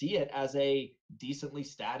just see it as a decently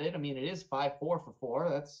statted. I mean, it is 5/4 for 4.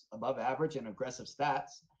 That's above average and aggressive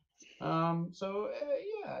stats. The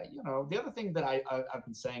other thing that I've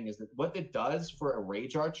been saying is that what it does for a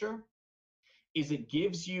Rage Archer is it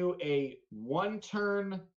gives you a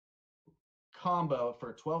 1-turn combo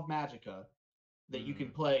for 12 Magicka that you can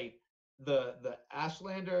play the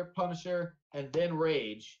Ashlander, Punisher, and then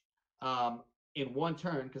Rage in 1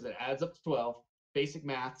 turn because it adds up to 12, basic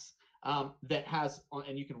maths, that has,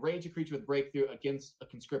 and you can Rage a creature with Breakthrough against a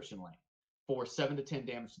Conscription lane for 7 to 10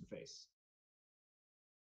 damage to the face.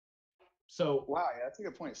 So wow, yeah, that's a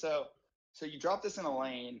good point. So you drop this in a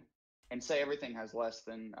lane and say everything has less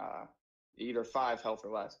than either 5 health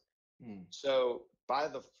or less. So by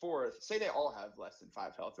the 4th, say they all have less than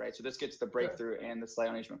 5 health, right? So this gets the Breakthrough and the Slay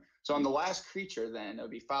on each one. So on the last creature, then it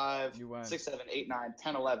would be 5, 6, 7, 8, 9,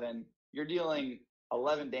 10, 11. You're dealing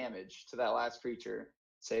 11 damage to that last creature.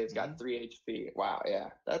 Say it's got 3 HP. Wow,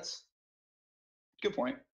 yeah, that's a good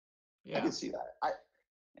point. Yeah. I can see that.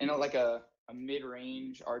 Like a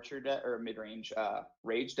mid-range Archer deck or a mid-range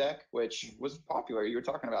Rage deck, which was popular. You were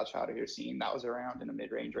talking about Child of Hearsay. That was around in a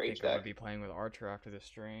mid-range Rage deck. I would be playing with Archer after this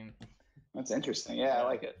stream. That's interesting. Yeah, I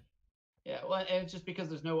like it. Yeah, well, and it's just because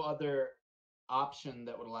there's no other option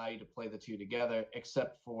that would allow you to play the two together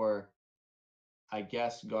except for, I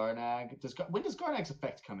guess, Garnag. When does Garnag's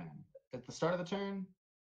effect come in? At the start of the turn?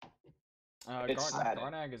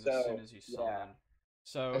 Garnag is as soon as you summon. Yeah.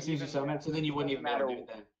 So as soon as you summon, so then you wouldn't even matter it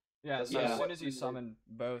then. Yeah, so as soon as you summon,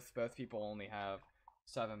 both people only have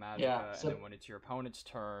 7 Magicka, and then when it's your opponent's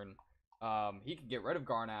turn, he can get rid of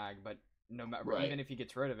Garnag, but no matter even if he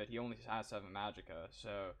gets rid of it, he only has 7 Magicka,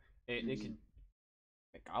 so it can.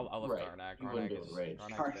 I love Garnag. Garnag is Rage.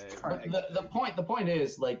 The point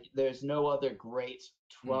is, like, there's no other great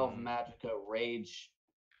 12 Magicka Rage,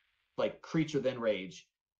 like creature then Rage,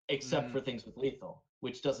 except for things with lethal,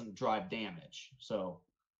 which doesn't drive damage. So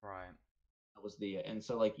that was and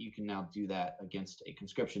so like you can now do that against a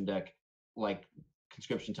conscription deck, like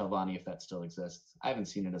Conscription Telvanni, if that still exists. I haven't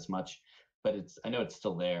seen it as much, but I know it's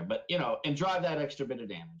still there. But and drive that extra bit of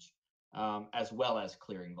damage, as well as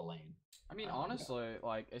clearing the lane. I mean, honestly,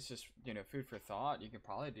 like it's just food for thought. You could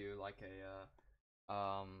probably do like a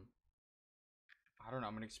I don't know.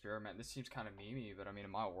 I'm gonna experiment. This seems kind of memey, but I mean,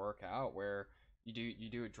 it might work out where you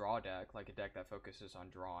do a draw deck, like a deck that focuses on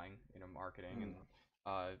drawing, marketing,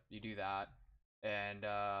 and you do that, and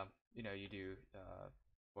you do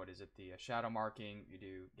what is it, the shadow marking, you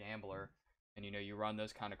do gambler, and you run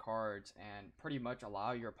those kind of cards and pretty much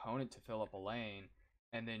allow your opponent to fill up a lane,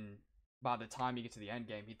 and then by the time you get to the end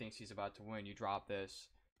game, he thinks he's about to win. You drop this,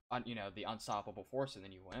 the unstoppable force, and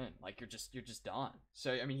then you win. Like you're just done.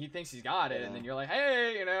 So I mean, he thinks he's got it, and then you're like,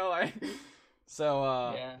 hey, like.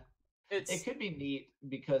 So yeah, it could be neat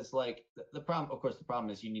because like the problem, of course, the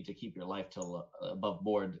problem is you need to keep your life till above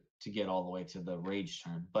board to get all the way to the rage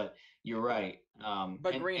turn. But you're right.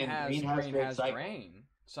 But green has cycle. drain,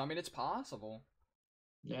 so I mean it's possible.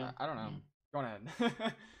 Yeah, I don't know. Go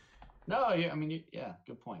ahead. No, I mean, yeah,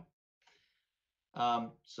 good point.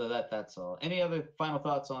 So that's all. Any other final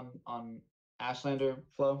thoughts on Ashlander,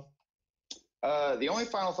 Flo? The only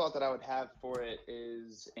final thought that I would have for it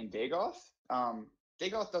is in Dagoth.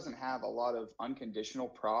 Dagoth doesn't have a lot of unconditional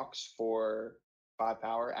procs for 5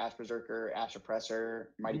 power, Ash Berserker, Ash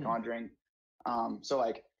Oppressor, Mighty Conjuring. So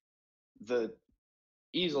like the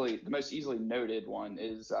most easily noted one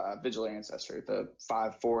is Vigilant Ancestor, the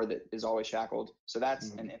 5/4 that is always shackled. So that's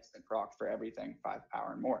an instant proc for everything 5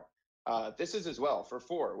 power and more. This is as well for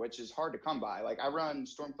 4, which is hard to come by. Like I run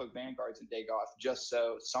Stormcloak Vanguards in Dagoth just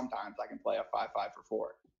so sometimes I can play a 5/5 for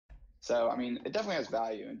 4. So I mean, it definitely has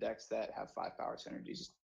value in decks that have 5 power synergies.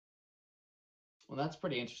 Well, that's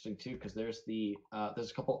pretty interesting too, because there's a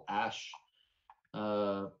couple Ash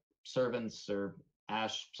servants or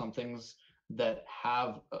Ash somethings that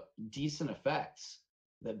have decent effects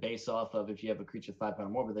that base off of if you have a creature 5 power or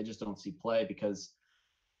more, but they just don't see play because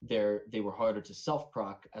they were harder to self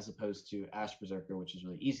proc as opposed to Ash Berserker, which is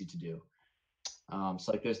really easy to do.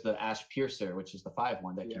 So like there's the Ash Piercer, which is the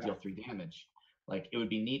 5/1 that can deal 3 damage. Like it would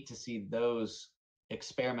be neat to see those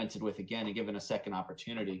experimented with again and given a second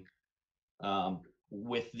opportunity,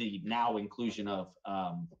 with the now inclusion of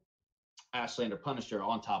Ashlander Punisher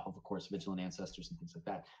on top of course, Vigilant Ancestors and things like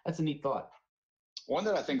that. That's a neat thought. One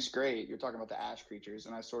that I think's great, you're talking about the Ash creatures,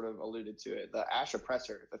 and I sort of alluded to it. The Ash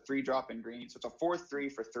Oppressor, the 3-drop in green. So it's a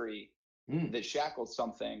 4/3 for 3 that shackles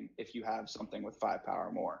something if you have something with 5 power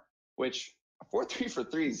or more, which a 4/3 for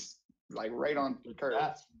 3 is like right on the curve.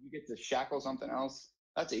 You get to shackle something else.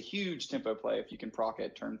 That's a huge tempo play if you can proc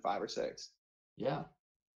it turn 5 or 6. Yeah.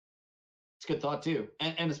 It's a good thought too.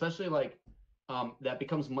 And especially like that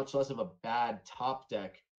becomes much less of a bad top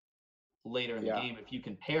deck later in the game if you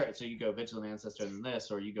can pair it. So you go Vigilant Ancestor and then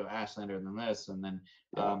this, or you go Ashlander and then this, and then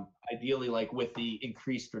ideally like with the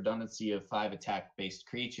increased redundancy of 5 attack based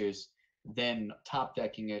creatures, then top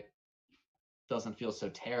decking it doesn't feel so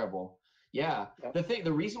terrible.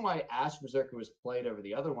 The reason why Ash Berserker was played over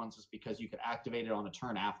the other ones was because you could activate it on a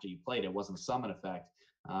turn after you played it. It wasn't a summon effect.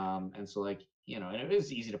 And so like, and it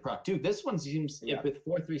is easy to proc too. This one seems with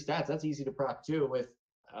 4/3 stats, that's easy to proc too with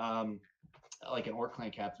like an Orc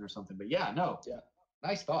Clan captain or something. But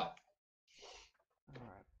nice thought. All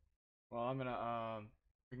right. Well, I'm gonna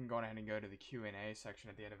we can go ahead and go to the Q&A section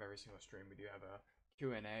at the end of every single stream. We do have a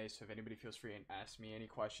Q&A, so if anybody feels free and ask me any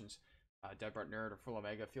questions, DeadBrokeNerd or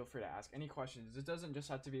floWMega, feel free to ask any questions. It doesn't just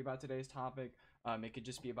have to be about today's topic. It could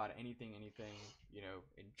just be about anything,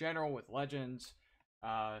 in general with Legends.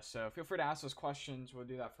 So feel free to ask those questions. We'll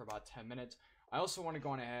do that for about 10 minutes. I also want to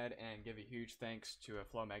go on ahead and give a huge thanks to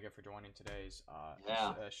floWMega for joining today's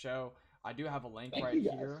show. I do have a link right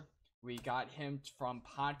here. We got him from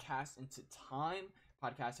Podcast Into Time.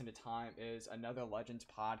 Podcast Into Time is another Legends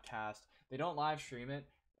podcast. They don't live stream it,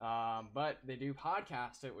 but they do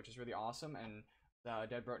podcast it, which is really awesome. And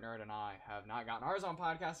DeadBrokeNerd and I have not gotten ours on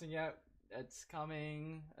podcasting yet. It's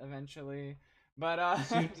coming eventually, but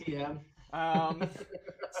soon, TM.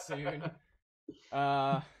 Soon.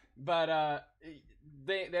 But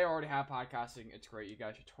they already have podcasting. It's great. You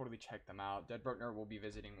guys should totally check them out. DeadBrokeNerd will be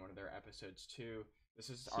visiting one of their episodes too. This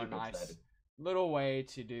is our nice little way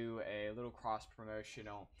to do a little cross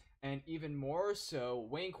promotional, and even more so,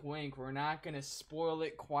 wink wink, we're not gonna spoil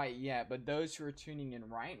it quite yet, but those who are tuning in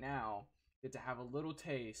right now get to have a little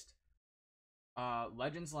taste.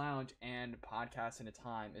 Legends Lounge and Podcast in a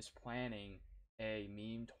Time is planning a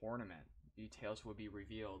meme tournament. Details will be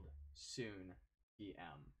revealed soon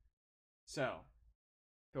PM. So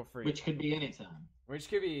feel free, which could be anytime.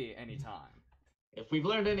 If we've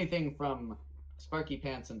learned anything from Sparky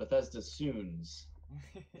Pants and Bethesda Soons,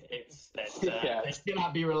 it's that they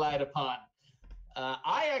cannot be relied upon. Can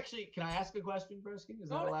I ask a question, Broski? Is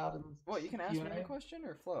that allowed? You can ask me a question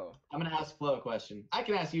or Flo? I'm going to ask Flo a question. I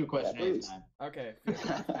can ask you a question anytime. Okay,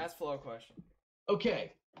 ask Flo a question.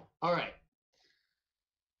 Okay, all right.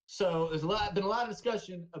 So there's been a lot of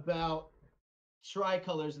discussion about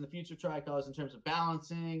tricolors and the future tricolors in terms of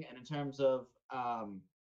balancing and in terms of how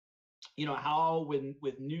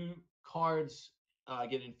with new cards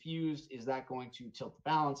get infused, is that going to tilt the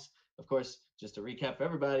balance? Of course, just to recap for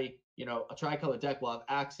everybody, a tricolor deck will have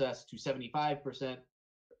access to 75%,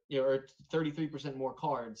 or 33% more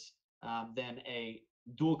cards than a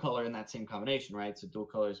dual color in that same combination, right? So dual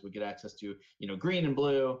colors would get access to, green and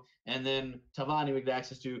blue, and then Tavani would get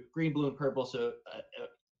access to green, blue, and purple. So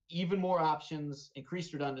even more options,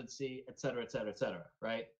 increased redundancy, et cetera, et cetera, et cetera,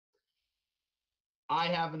 right? I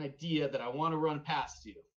have an idea that I want to run past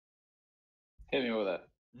you. Hit me with it.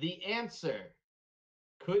 The answer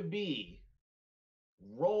could be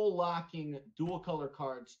role locking dual color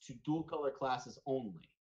cards to dual color classes only.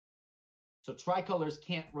 So tricolors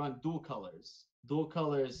can't run dual colors. Dual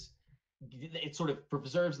colors, it sort of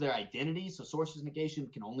preserves their identity. So Sorcerer's Negation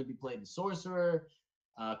can only be played in Sorcerer.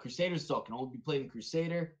 Crusader's Assault can only be played in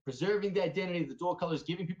Crusader. Preserving the identity of the dual colors,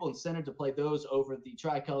 giving people incentive to play those over the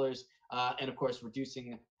tricolors, and of course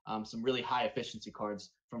reducing some really high efficiency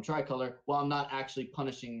cards from tricolor, while not actually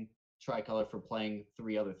punishing tricolor for playing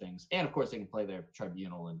 3 other things. And of course they can play their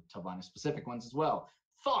Tribunal and Tavani specific ones as well.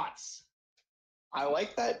 Thoughts? I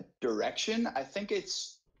like that direction. I think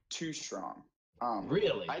it's too strong.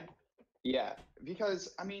 Really? Yeah,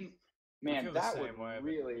 because man, that would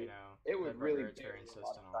really, it would really experience a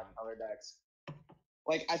lot of tricolor decks.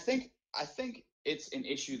 Like, I think it's an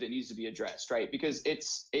issue that needs to be addressed, right? Because it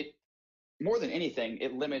more than anything,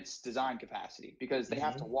 it limits design capacity, because they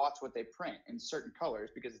have to watch what they print in certain colors,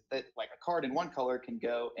 because a card in one color can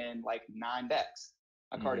go in like 9 decks.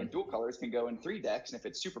 A card in dual colors can go in 3 decks, and if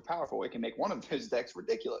it's super powerful, it can make one of those decks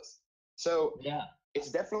ridiculous. So yeah, it's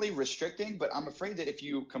definitely restricting, but I'm afraid that if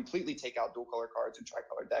you completely take out dual color cards and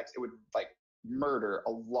tricolor decks, it would murder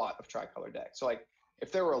a lot of tricolor decks. So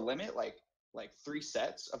if there were a limit, like 3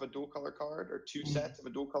 sets of a dual color card or 2 sets of a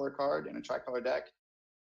dual color card in a tricolor deck,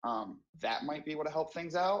 that might be able to help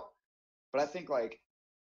things out. But I think so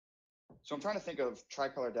I'm trying to think of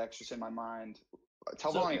tricolor decks just in my mind.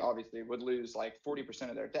 Talvani obviously would lose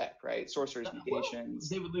 40% of their deck, right? Sorcerer's Negations.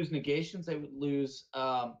 They would lose Negations. They would lose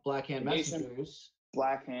Black Hand Messengers.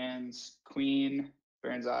 Black Hands, Queen,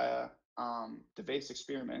 Baronzaya, Devace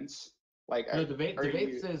Experiments.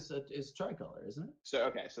 Devace is tricolor, isn't it? So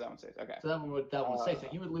that one stays. Okay. So that one would stay. So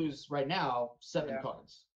he would lose right now 7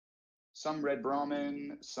 cards. Some Red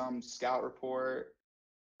Brahmin, some Scout Report.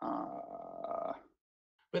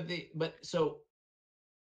 So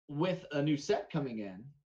with a new set coming in,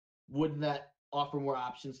 wouldn't that offer more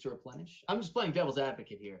options to replenish? I'm just playing devil's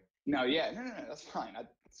advocate here. No, that's fine.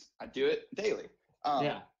 I do it daily.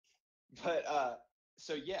 But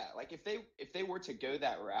so yeah, if they were to go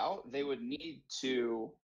that route, they would need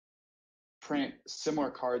to print similar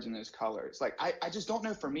cards in those colors. I just don't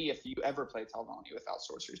know, for me, if you ever play Talvani without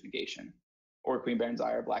Sorcerer's Negation or Queen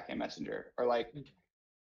Baronzaya or Black Hand Messenger, or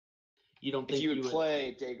you don't think if you would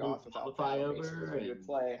play Dagoth without that, over, you would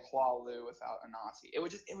play Hualu without Anasi,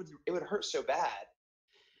 it would hurt so bad.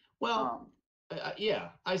 Well, yeah,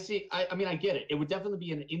 I see. I get it. It would definitely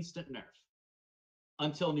be an instant nerf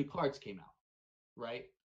until new cards came out, right?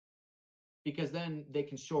 Because then they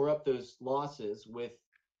can shore up those losses with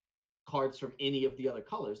cards from any of the other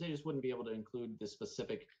colors. They just wouldn't be able to include the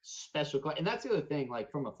specific special card. And that's the other thing,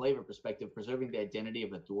 from a flavor perspective, preserving the identity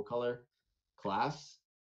of a dual color class.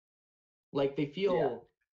 They feel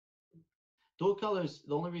dual colors,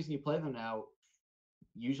 the only reason you play them now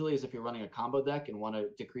usually is if you're running a combo deck and want to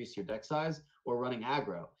decrease your deck size, or running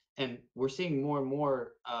aggro. And we're seeing more and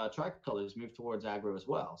more tricolors move towards aggro as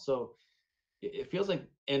well. So it feels like,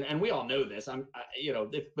 and we all know this,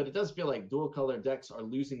 but it does feel like dual color decks are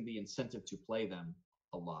losing the incentive to play them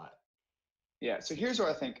a lot. Yeah, so here's where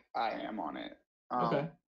I think I am on it. Okay.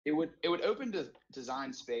 It would open to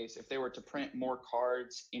design space if they were to print more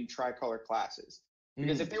cards in tricolor classes.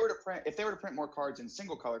 Because if they were to print more cards in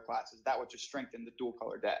single color classes, that would just strengthen the dual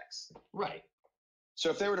color decks. Right. So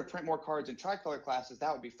if they were to print more cards in tricolor classes,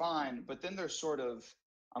 that would be fine. But then they're sort of,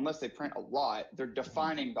 unless they print a lot, they're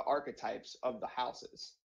defining the archetypes of the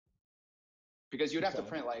houses. Because you'd have to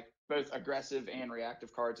print both aggressive and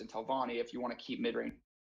reactive cards in Talvani if you want to keep mid-range.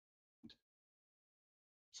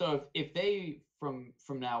 So if they from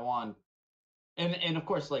now on, and of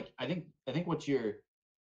course, I think what's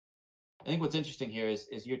interesting here is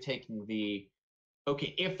you're taking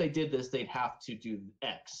if they did this, they'd have to do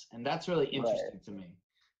X, and that's really interesting to me.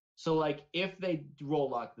 So if they roll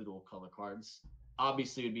lock the dual color cards,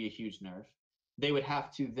 obviously it would be a huge nerf. They would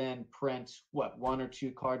have to then print 1 or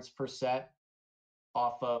 2 cards per set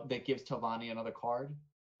off of that gives Talvani another card,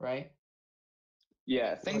 right?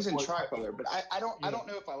 Yeah, things in Like, tricolor, but I don't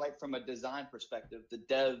know if I like from a design perspective the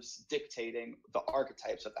devs dictating the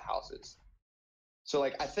archetypes of the houses. So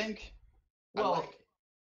like I think I Well, like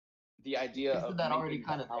the idea isn't of that making already the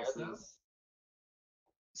kind of there, though? houses.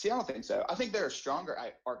 See, I don't think so. I think there are stronger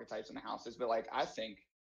archetypes in the houses, but like I think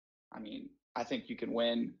you can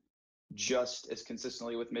win just as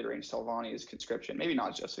consistently with mid-range Sylvani as conscription. Maybe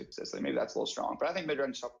not just consistently. Maybe that's a little strong, but I think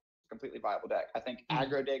mid-range is a completely viable deck. I think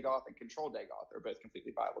aggro Dagoth and control Dagoth are both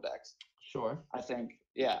completely viable decks. Sure. I think,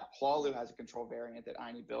 Hlaalu has a control variant that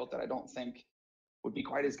Aini built that I don't think would be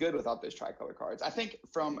quite as good without those tricolor cards. I think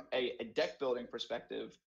from a deck building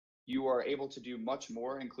perspective, you are able to do much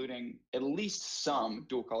more, including at least some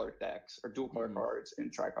dual color decks or dual color cards in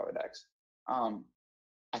tricolor decks.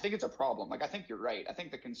 I think it's a problem. Like, I think you're right. I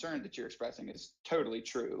think the concern that you're expressing is totally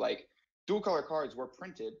true. Like, dual color cards were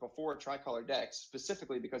printed before tricolor decks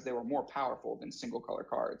specifically because they were more powerful than single color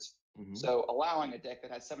cards. So allowing a deck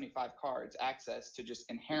that has 75 cards access to just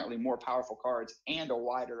inherently more powerful cards and a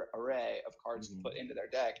wider array of cards to put into their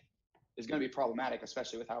deck is going to be problematic,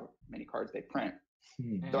 especially with how many cards they print.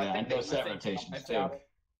 So I think those set rotations too.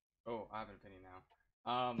 Oh, I have an opinion now.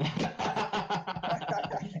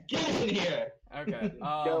 Get in here. Okay.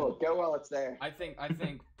 Go while it's there. I think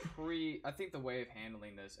the way of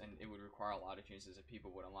handling this, and it would require a lot of changes that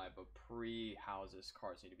people wouldn't like, but pre-houses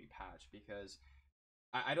cards need to be patched, because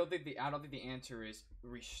I don't think the answer is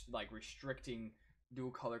restricting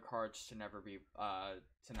dual color cards to never be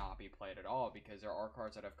to not be played at all, because there are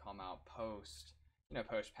cards that have come out post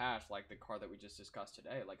patch, like the card that we just discussed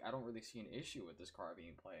today. Like, I don't really see an issue with this card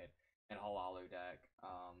being played in Hlaalu deck,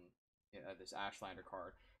 this Ashlander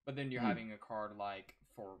card. But then you're having a card like,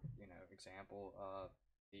 for example,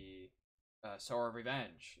 the Sower of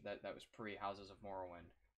Revenge that was pre Houses of Morrowind,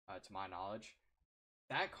 to my knowledge.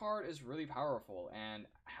 That card is really powerful, and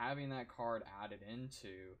having that card added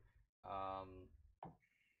into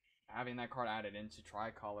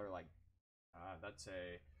tricolor, like that's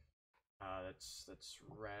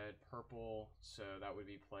red, purple, so that would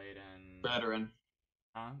be played in Veteran.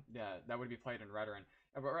 Yeah, that would be played in Redoran.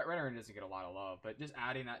 But Redoran doesn't get a lot of love, but just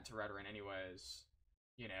adding that to Redoran anyways,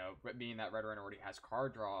 but being that Redoran already has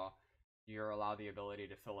card draw, you're allowed the ability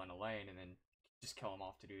to fill in a lane and then just kill them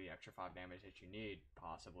off to do the extra 5 damage that you need,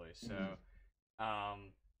 possibly. So,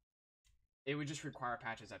 it would just require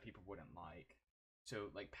patches that people wouldn't like. So,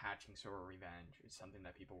 like, patching Sower Revenge is something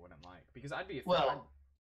that people wouldn't like, because I'd be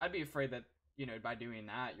afraid that by doing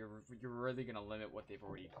that, you're really gonna limit what they've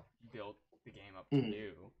already built the game up to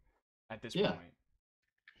do at this point.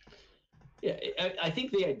 Yeah, I think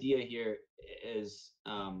the idea here is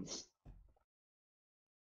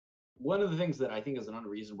one of the things that I think is an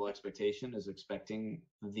unreasonable expectation is expecting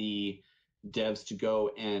the devs to go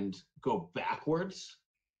backwards.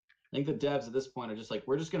 I think the devs at this point are just like,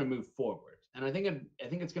 we're just going to move forward, and I think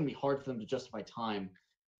it's going to be hard for them to justify time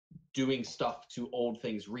doing stuff to old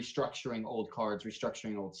things, restructuring old cards,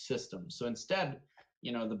 restructuring old systems. So instead,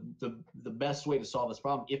 the best way to solve this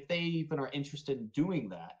problem, if they even are interested in doing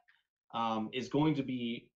that, is going to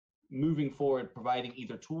be moving forward, providing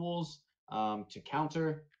either tools to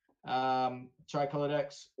counter tricolor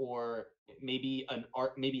decks, or maybe a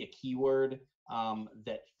keyword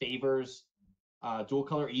that favors dual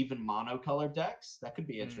color, even monocolor decks. That could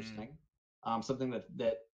be interesting. Something that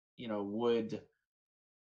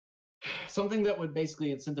would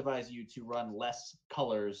basically incentivize you to run less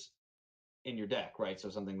colors in your deck, right? So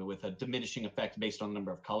something with a diminishing effect based on the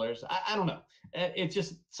number of colors. I don't know. It's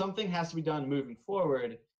just something has to be done moving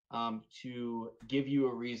forward to give you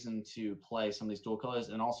a reason to play some of these dual colors,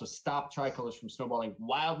 and also stop tricolors from snowballing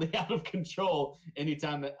wildly out of control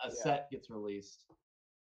anytime that a set gets released.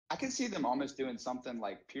 I can see them almost doing something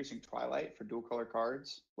like Piercing Twilight for dual color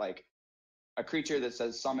cards, like a creature that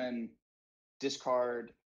says summon,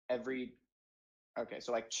 discard every. Okay,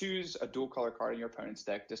 so like choose a dual color card in your opponent's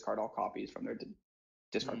deck, discard all copies from their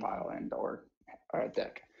discard pile and or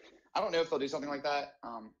deck. I don't know if they'll do something like that.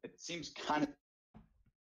 It seems kind of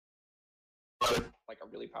like a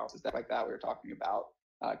really powerful deck like that we were talking about.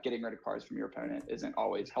 Getting rid of cards from your opponent isn't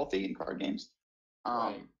always healthy in card games.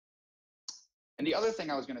 And the other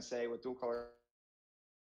thing I was going to say with dual color,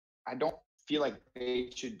 I don't feel like they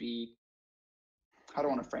should be. How do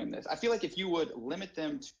I want to frame this? I feel like if you would limit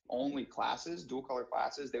them to only classes, dual color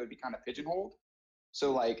classes, they would be kind of pigeonholed.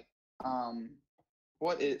 So like,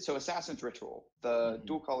 Assassin's Ritual, the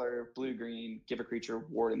dual color, blue, green, give a creature,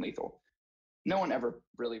 ward, and lethal. No one ever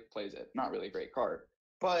really plays it. Not really a great card.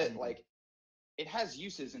 But like, it has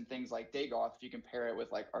uses in things like Dagoth, if you compare it with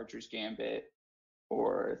like Archer's Gambit,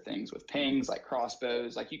 or things with pings like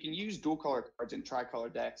crossbows. Like, you can use dual color cards in tricolor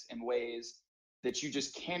decks in ways that you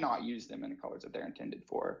just cannot use them in the colors that they're intended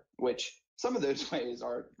for, which some of those ways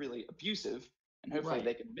are really abusive, and hopefully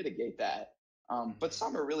they can mitigate that. But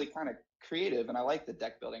some are really kind of creative, and I like the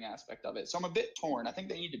deck building aspect of it. So I'm a bit torn. I think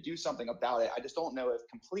they need to do something about it. I just don't know if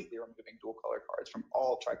completely removing dual color cards from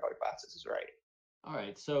all tricolor classes is right. All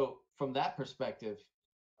right. So from that perspective,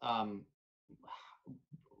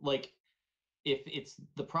 like if it's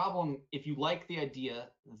the problem, if you like the idea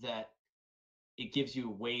that it gives you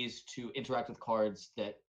ways to interact with cards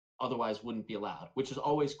that otherwise wouldn't be allowed, which is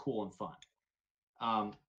always cool and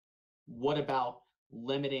fun. What about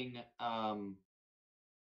limiting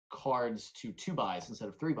cards to 2 buys instead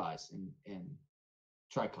of 3 buys in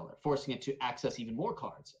tricolor, forcing it to access even more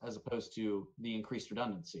cards as opposed to the increased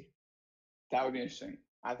redundancy? That would be interesting.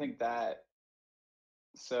 I think that,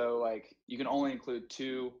 so like you can only include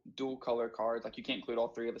 2 dual color cards. Like you can't include all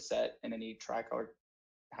 3 of a set in any tricolor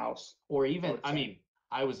house. Or even, I mean,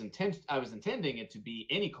 I was intending it to be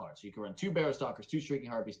any card. So you can run 2 Barrow Stalkers, 2 Shrieking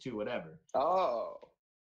Harpies, 2 whatever.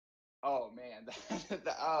 Oh man.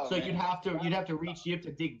 So you'd have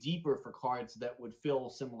to dig deeper for cards that would fill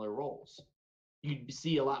similar roles. You'd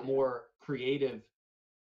see a lot more creative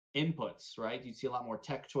inputs, right? You'd see a lot more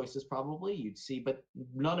tech choices probably. You'd see, but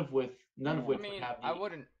none of which would have the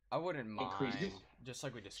I wouldn't mind, just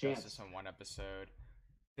like we discussed this in one episode,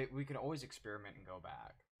 that we could always experiment and go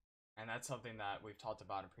back. And that's something that we've talked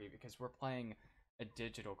about in preview, because we're playing a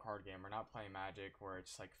digital card game. We're not playing Magic where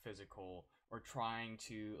it's like physical. We're trying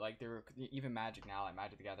to, like, there even Magic now, like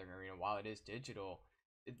Magic the Gathering Arena, while it is digital,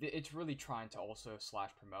 it's really trying to also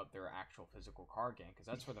promote their actual physical card game, because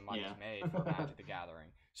that's where the money's made for Magic the Gathering.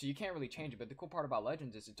 So you can't really change it. But the cool part about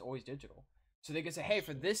Legends is it's always digital. So they can say, hey,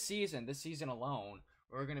 for this season alone,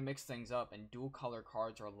 we're going to mix things up, and dual color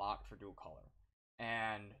cards are locked for dual color.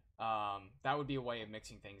 And that would be a way of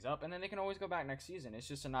mixing things up. And then they can always go back next season. It's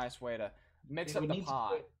just a nice way to mix up the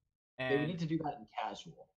pot. They would need to do that in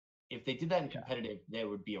casual. If they did that in competitive, there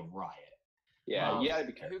would be a riot. Yeah,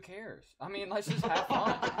 who cares? I mean, let's just have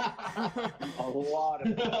fun. A lot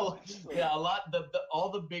of all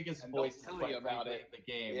the biggest voices tell you about it. The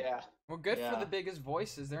game. Yeah. Well, good for the biggest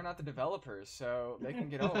voices. They're not the developers, so they can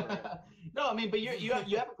get over it. No, I mean, but you have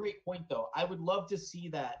a great point though. I would love to see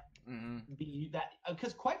that be that,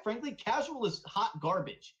 because quite frankly, casual is hot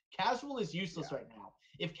garbage. Casual is useless right now.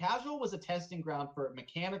 If casual was a testing ground for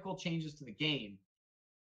mechanical changes to the game,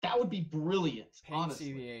 that would be brilliant.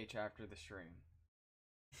 Honestly, CVH after the stream.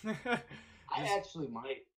 I actually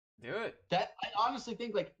might do it. That I honestly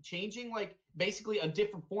think, like, changing, like, basically a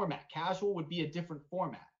different format. Casual would be a different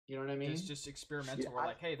format. You know what I mean? It's just experimental. We're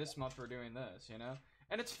like, hey, this month we're doing this, you know,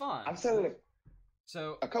 and it's fun. I've said it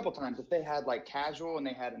a couple times. If they had like casual and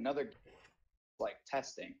they had another like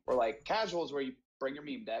testing, or like casual is where you bring your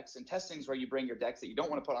meme decks, and testing is where you bring your decks that you don't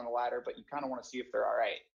want to put on the ladder, but you kind of want to see if they're all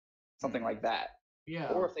right. Something like that. Yeah.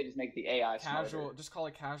 Or if they just make the AI casual, smarter. just call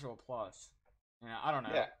it casual plus. Yeah, I don't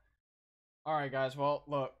know. Yeah. All right, guys. Well,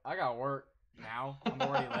 look, I got work now. I'm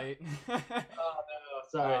already late. Oh no,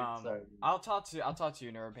 sorry. I'll talk to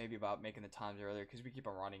you, Nerd, maybe about making the times earlier, because we keep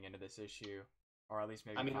on running into this issue, or at least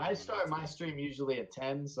maybe. I mean, I start my stream usually at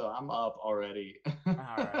 10, so I'm up already. All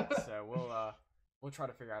right, so we'll try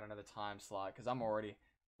to figure out another time slot, because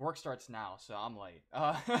work starts now, so I'm late.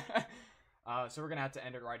 So we're gonna have to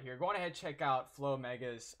end it right here. Go on ahead, check out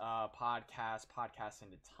floWMega's podcast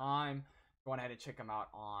into time. Go on ahead and check them out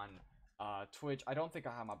on Twitch. I don't think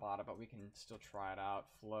I have my bot, but we can still try it out.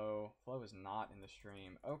 Flow is not in the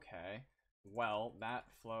stream. Okay, well, that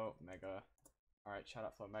floWMega. All right, shout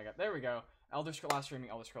out floWMega. There we go. Elder Scrolls live streaming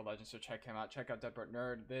Elder Scrolls Legends, so check him out. Check out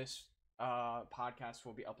DeadBrokeNerd. This podcast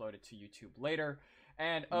will be uploaded to YouTube later,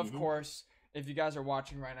 and of course, if you guys are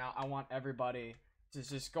watching right now, I want everybody to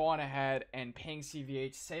just go on ahead and ping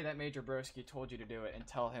CVH, say that Major Broski told you to do it, and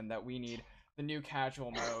tell him that we need the new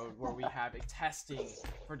casual mode where we have a testing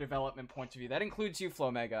for development point of view. That includes you,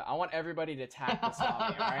 floWMega. I want everybody to tap this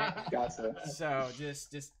on me, alright? Gotcha. So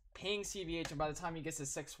just ping CVH, and by the time he gets to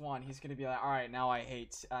 6-1, he's gonna be like, alright, now I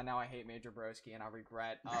hate Major Broski, and I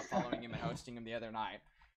regret following him and hosting him the other night.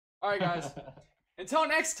 Alright, guys. Until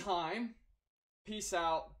next time, peace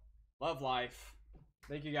out. Love life.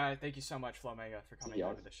 Thank you, guys. Thank you so much, floWMega, for coming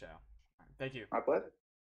over to the show. Thank you. My pleasure.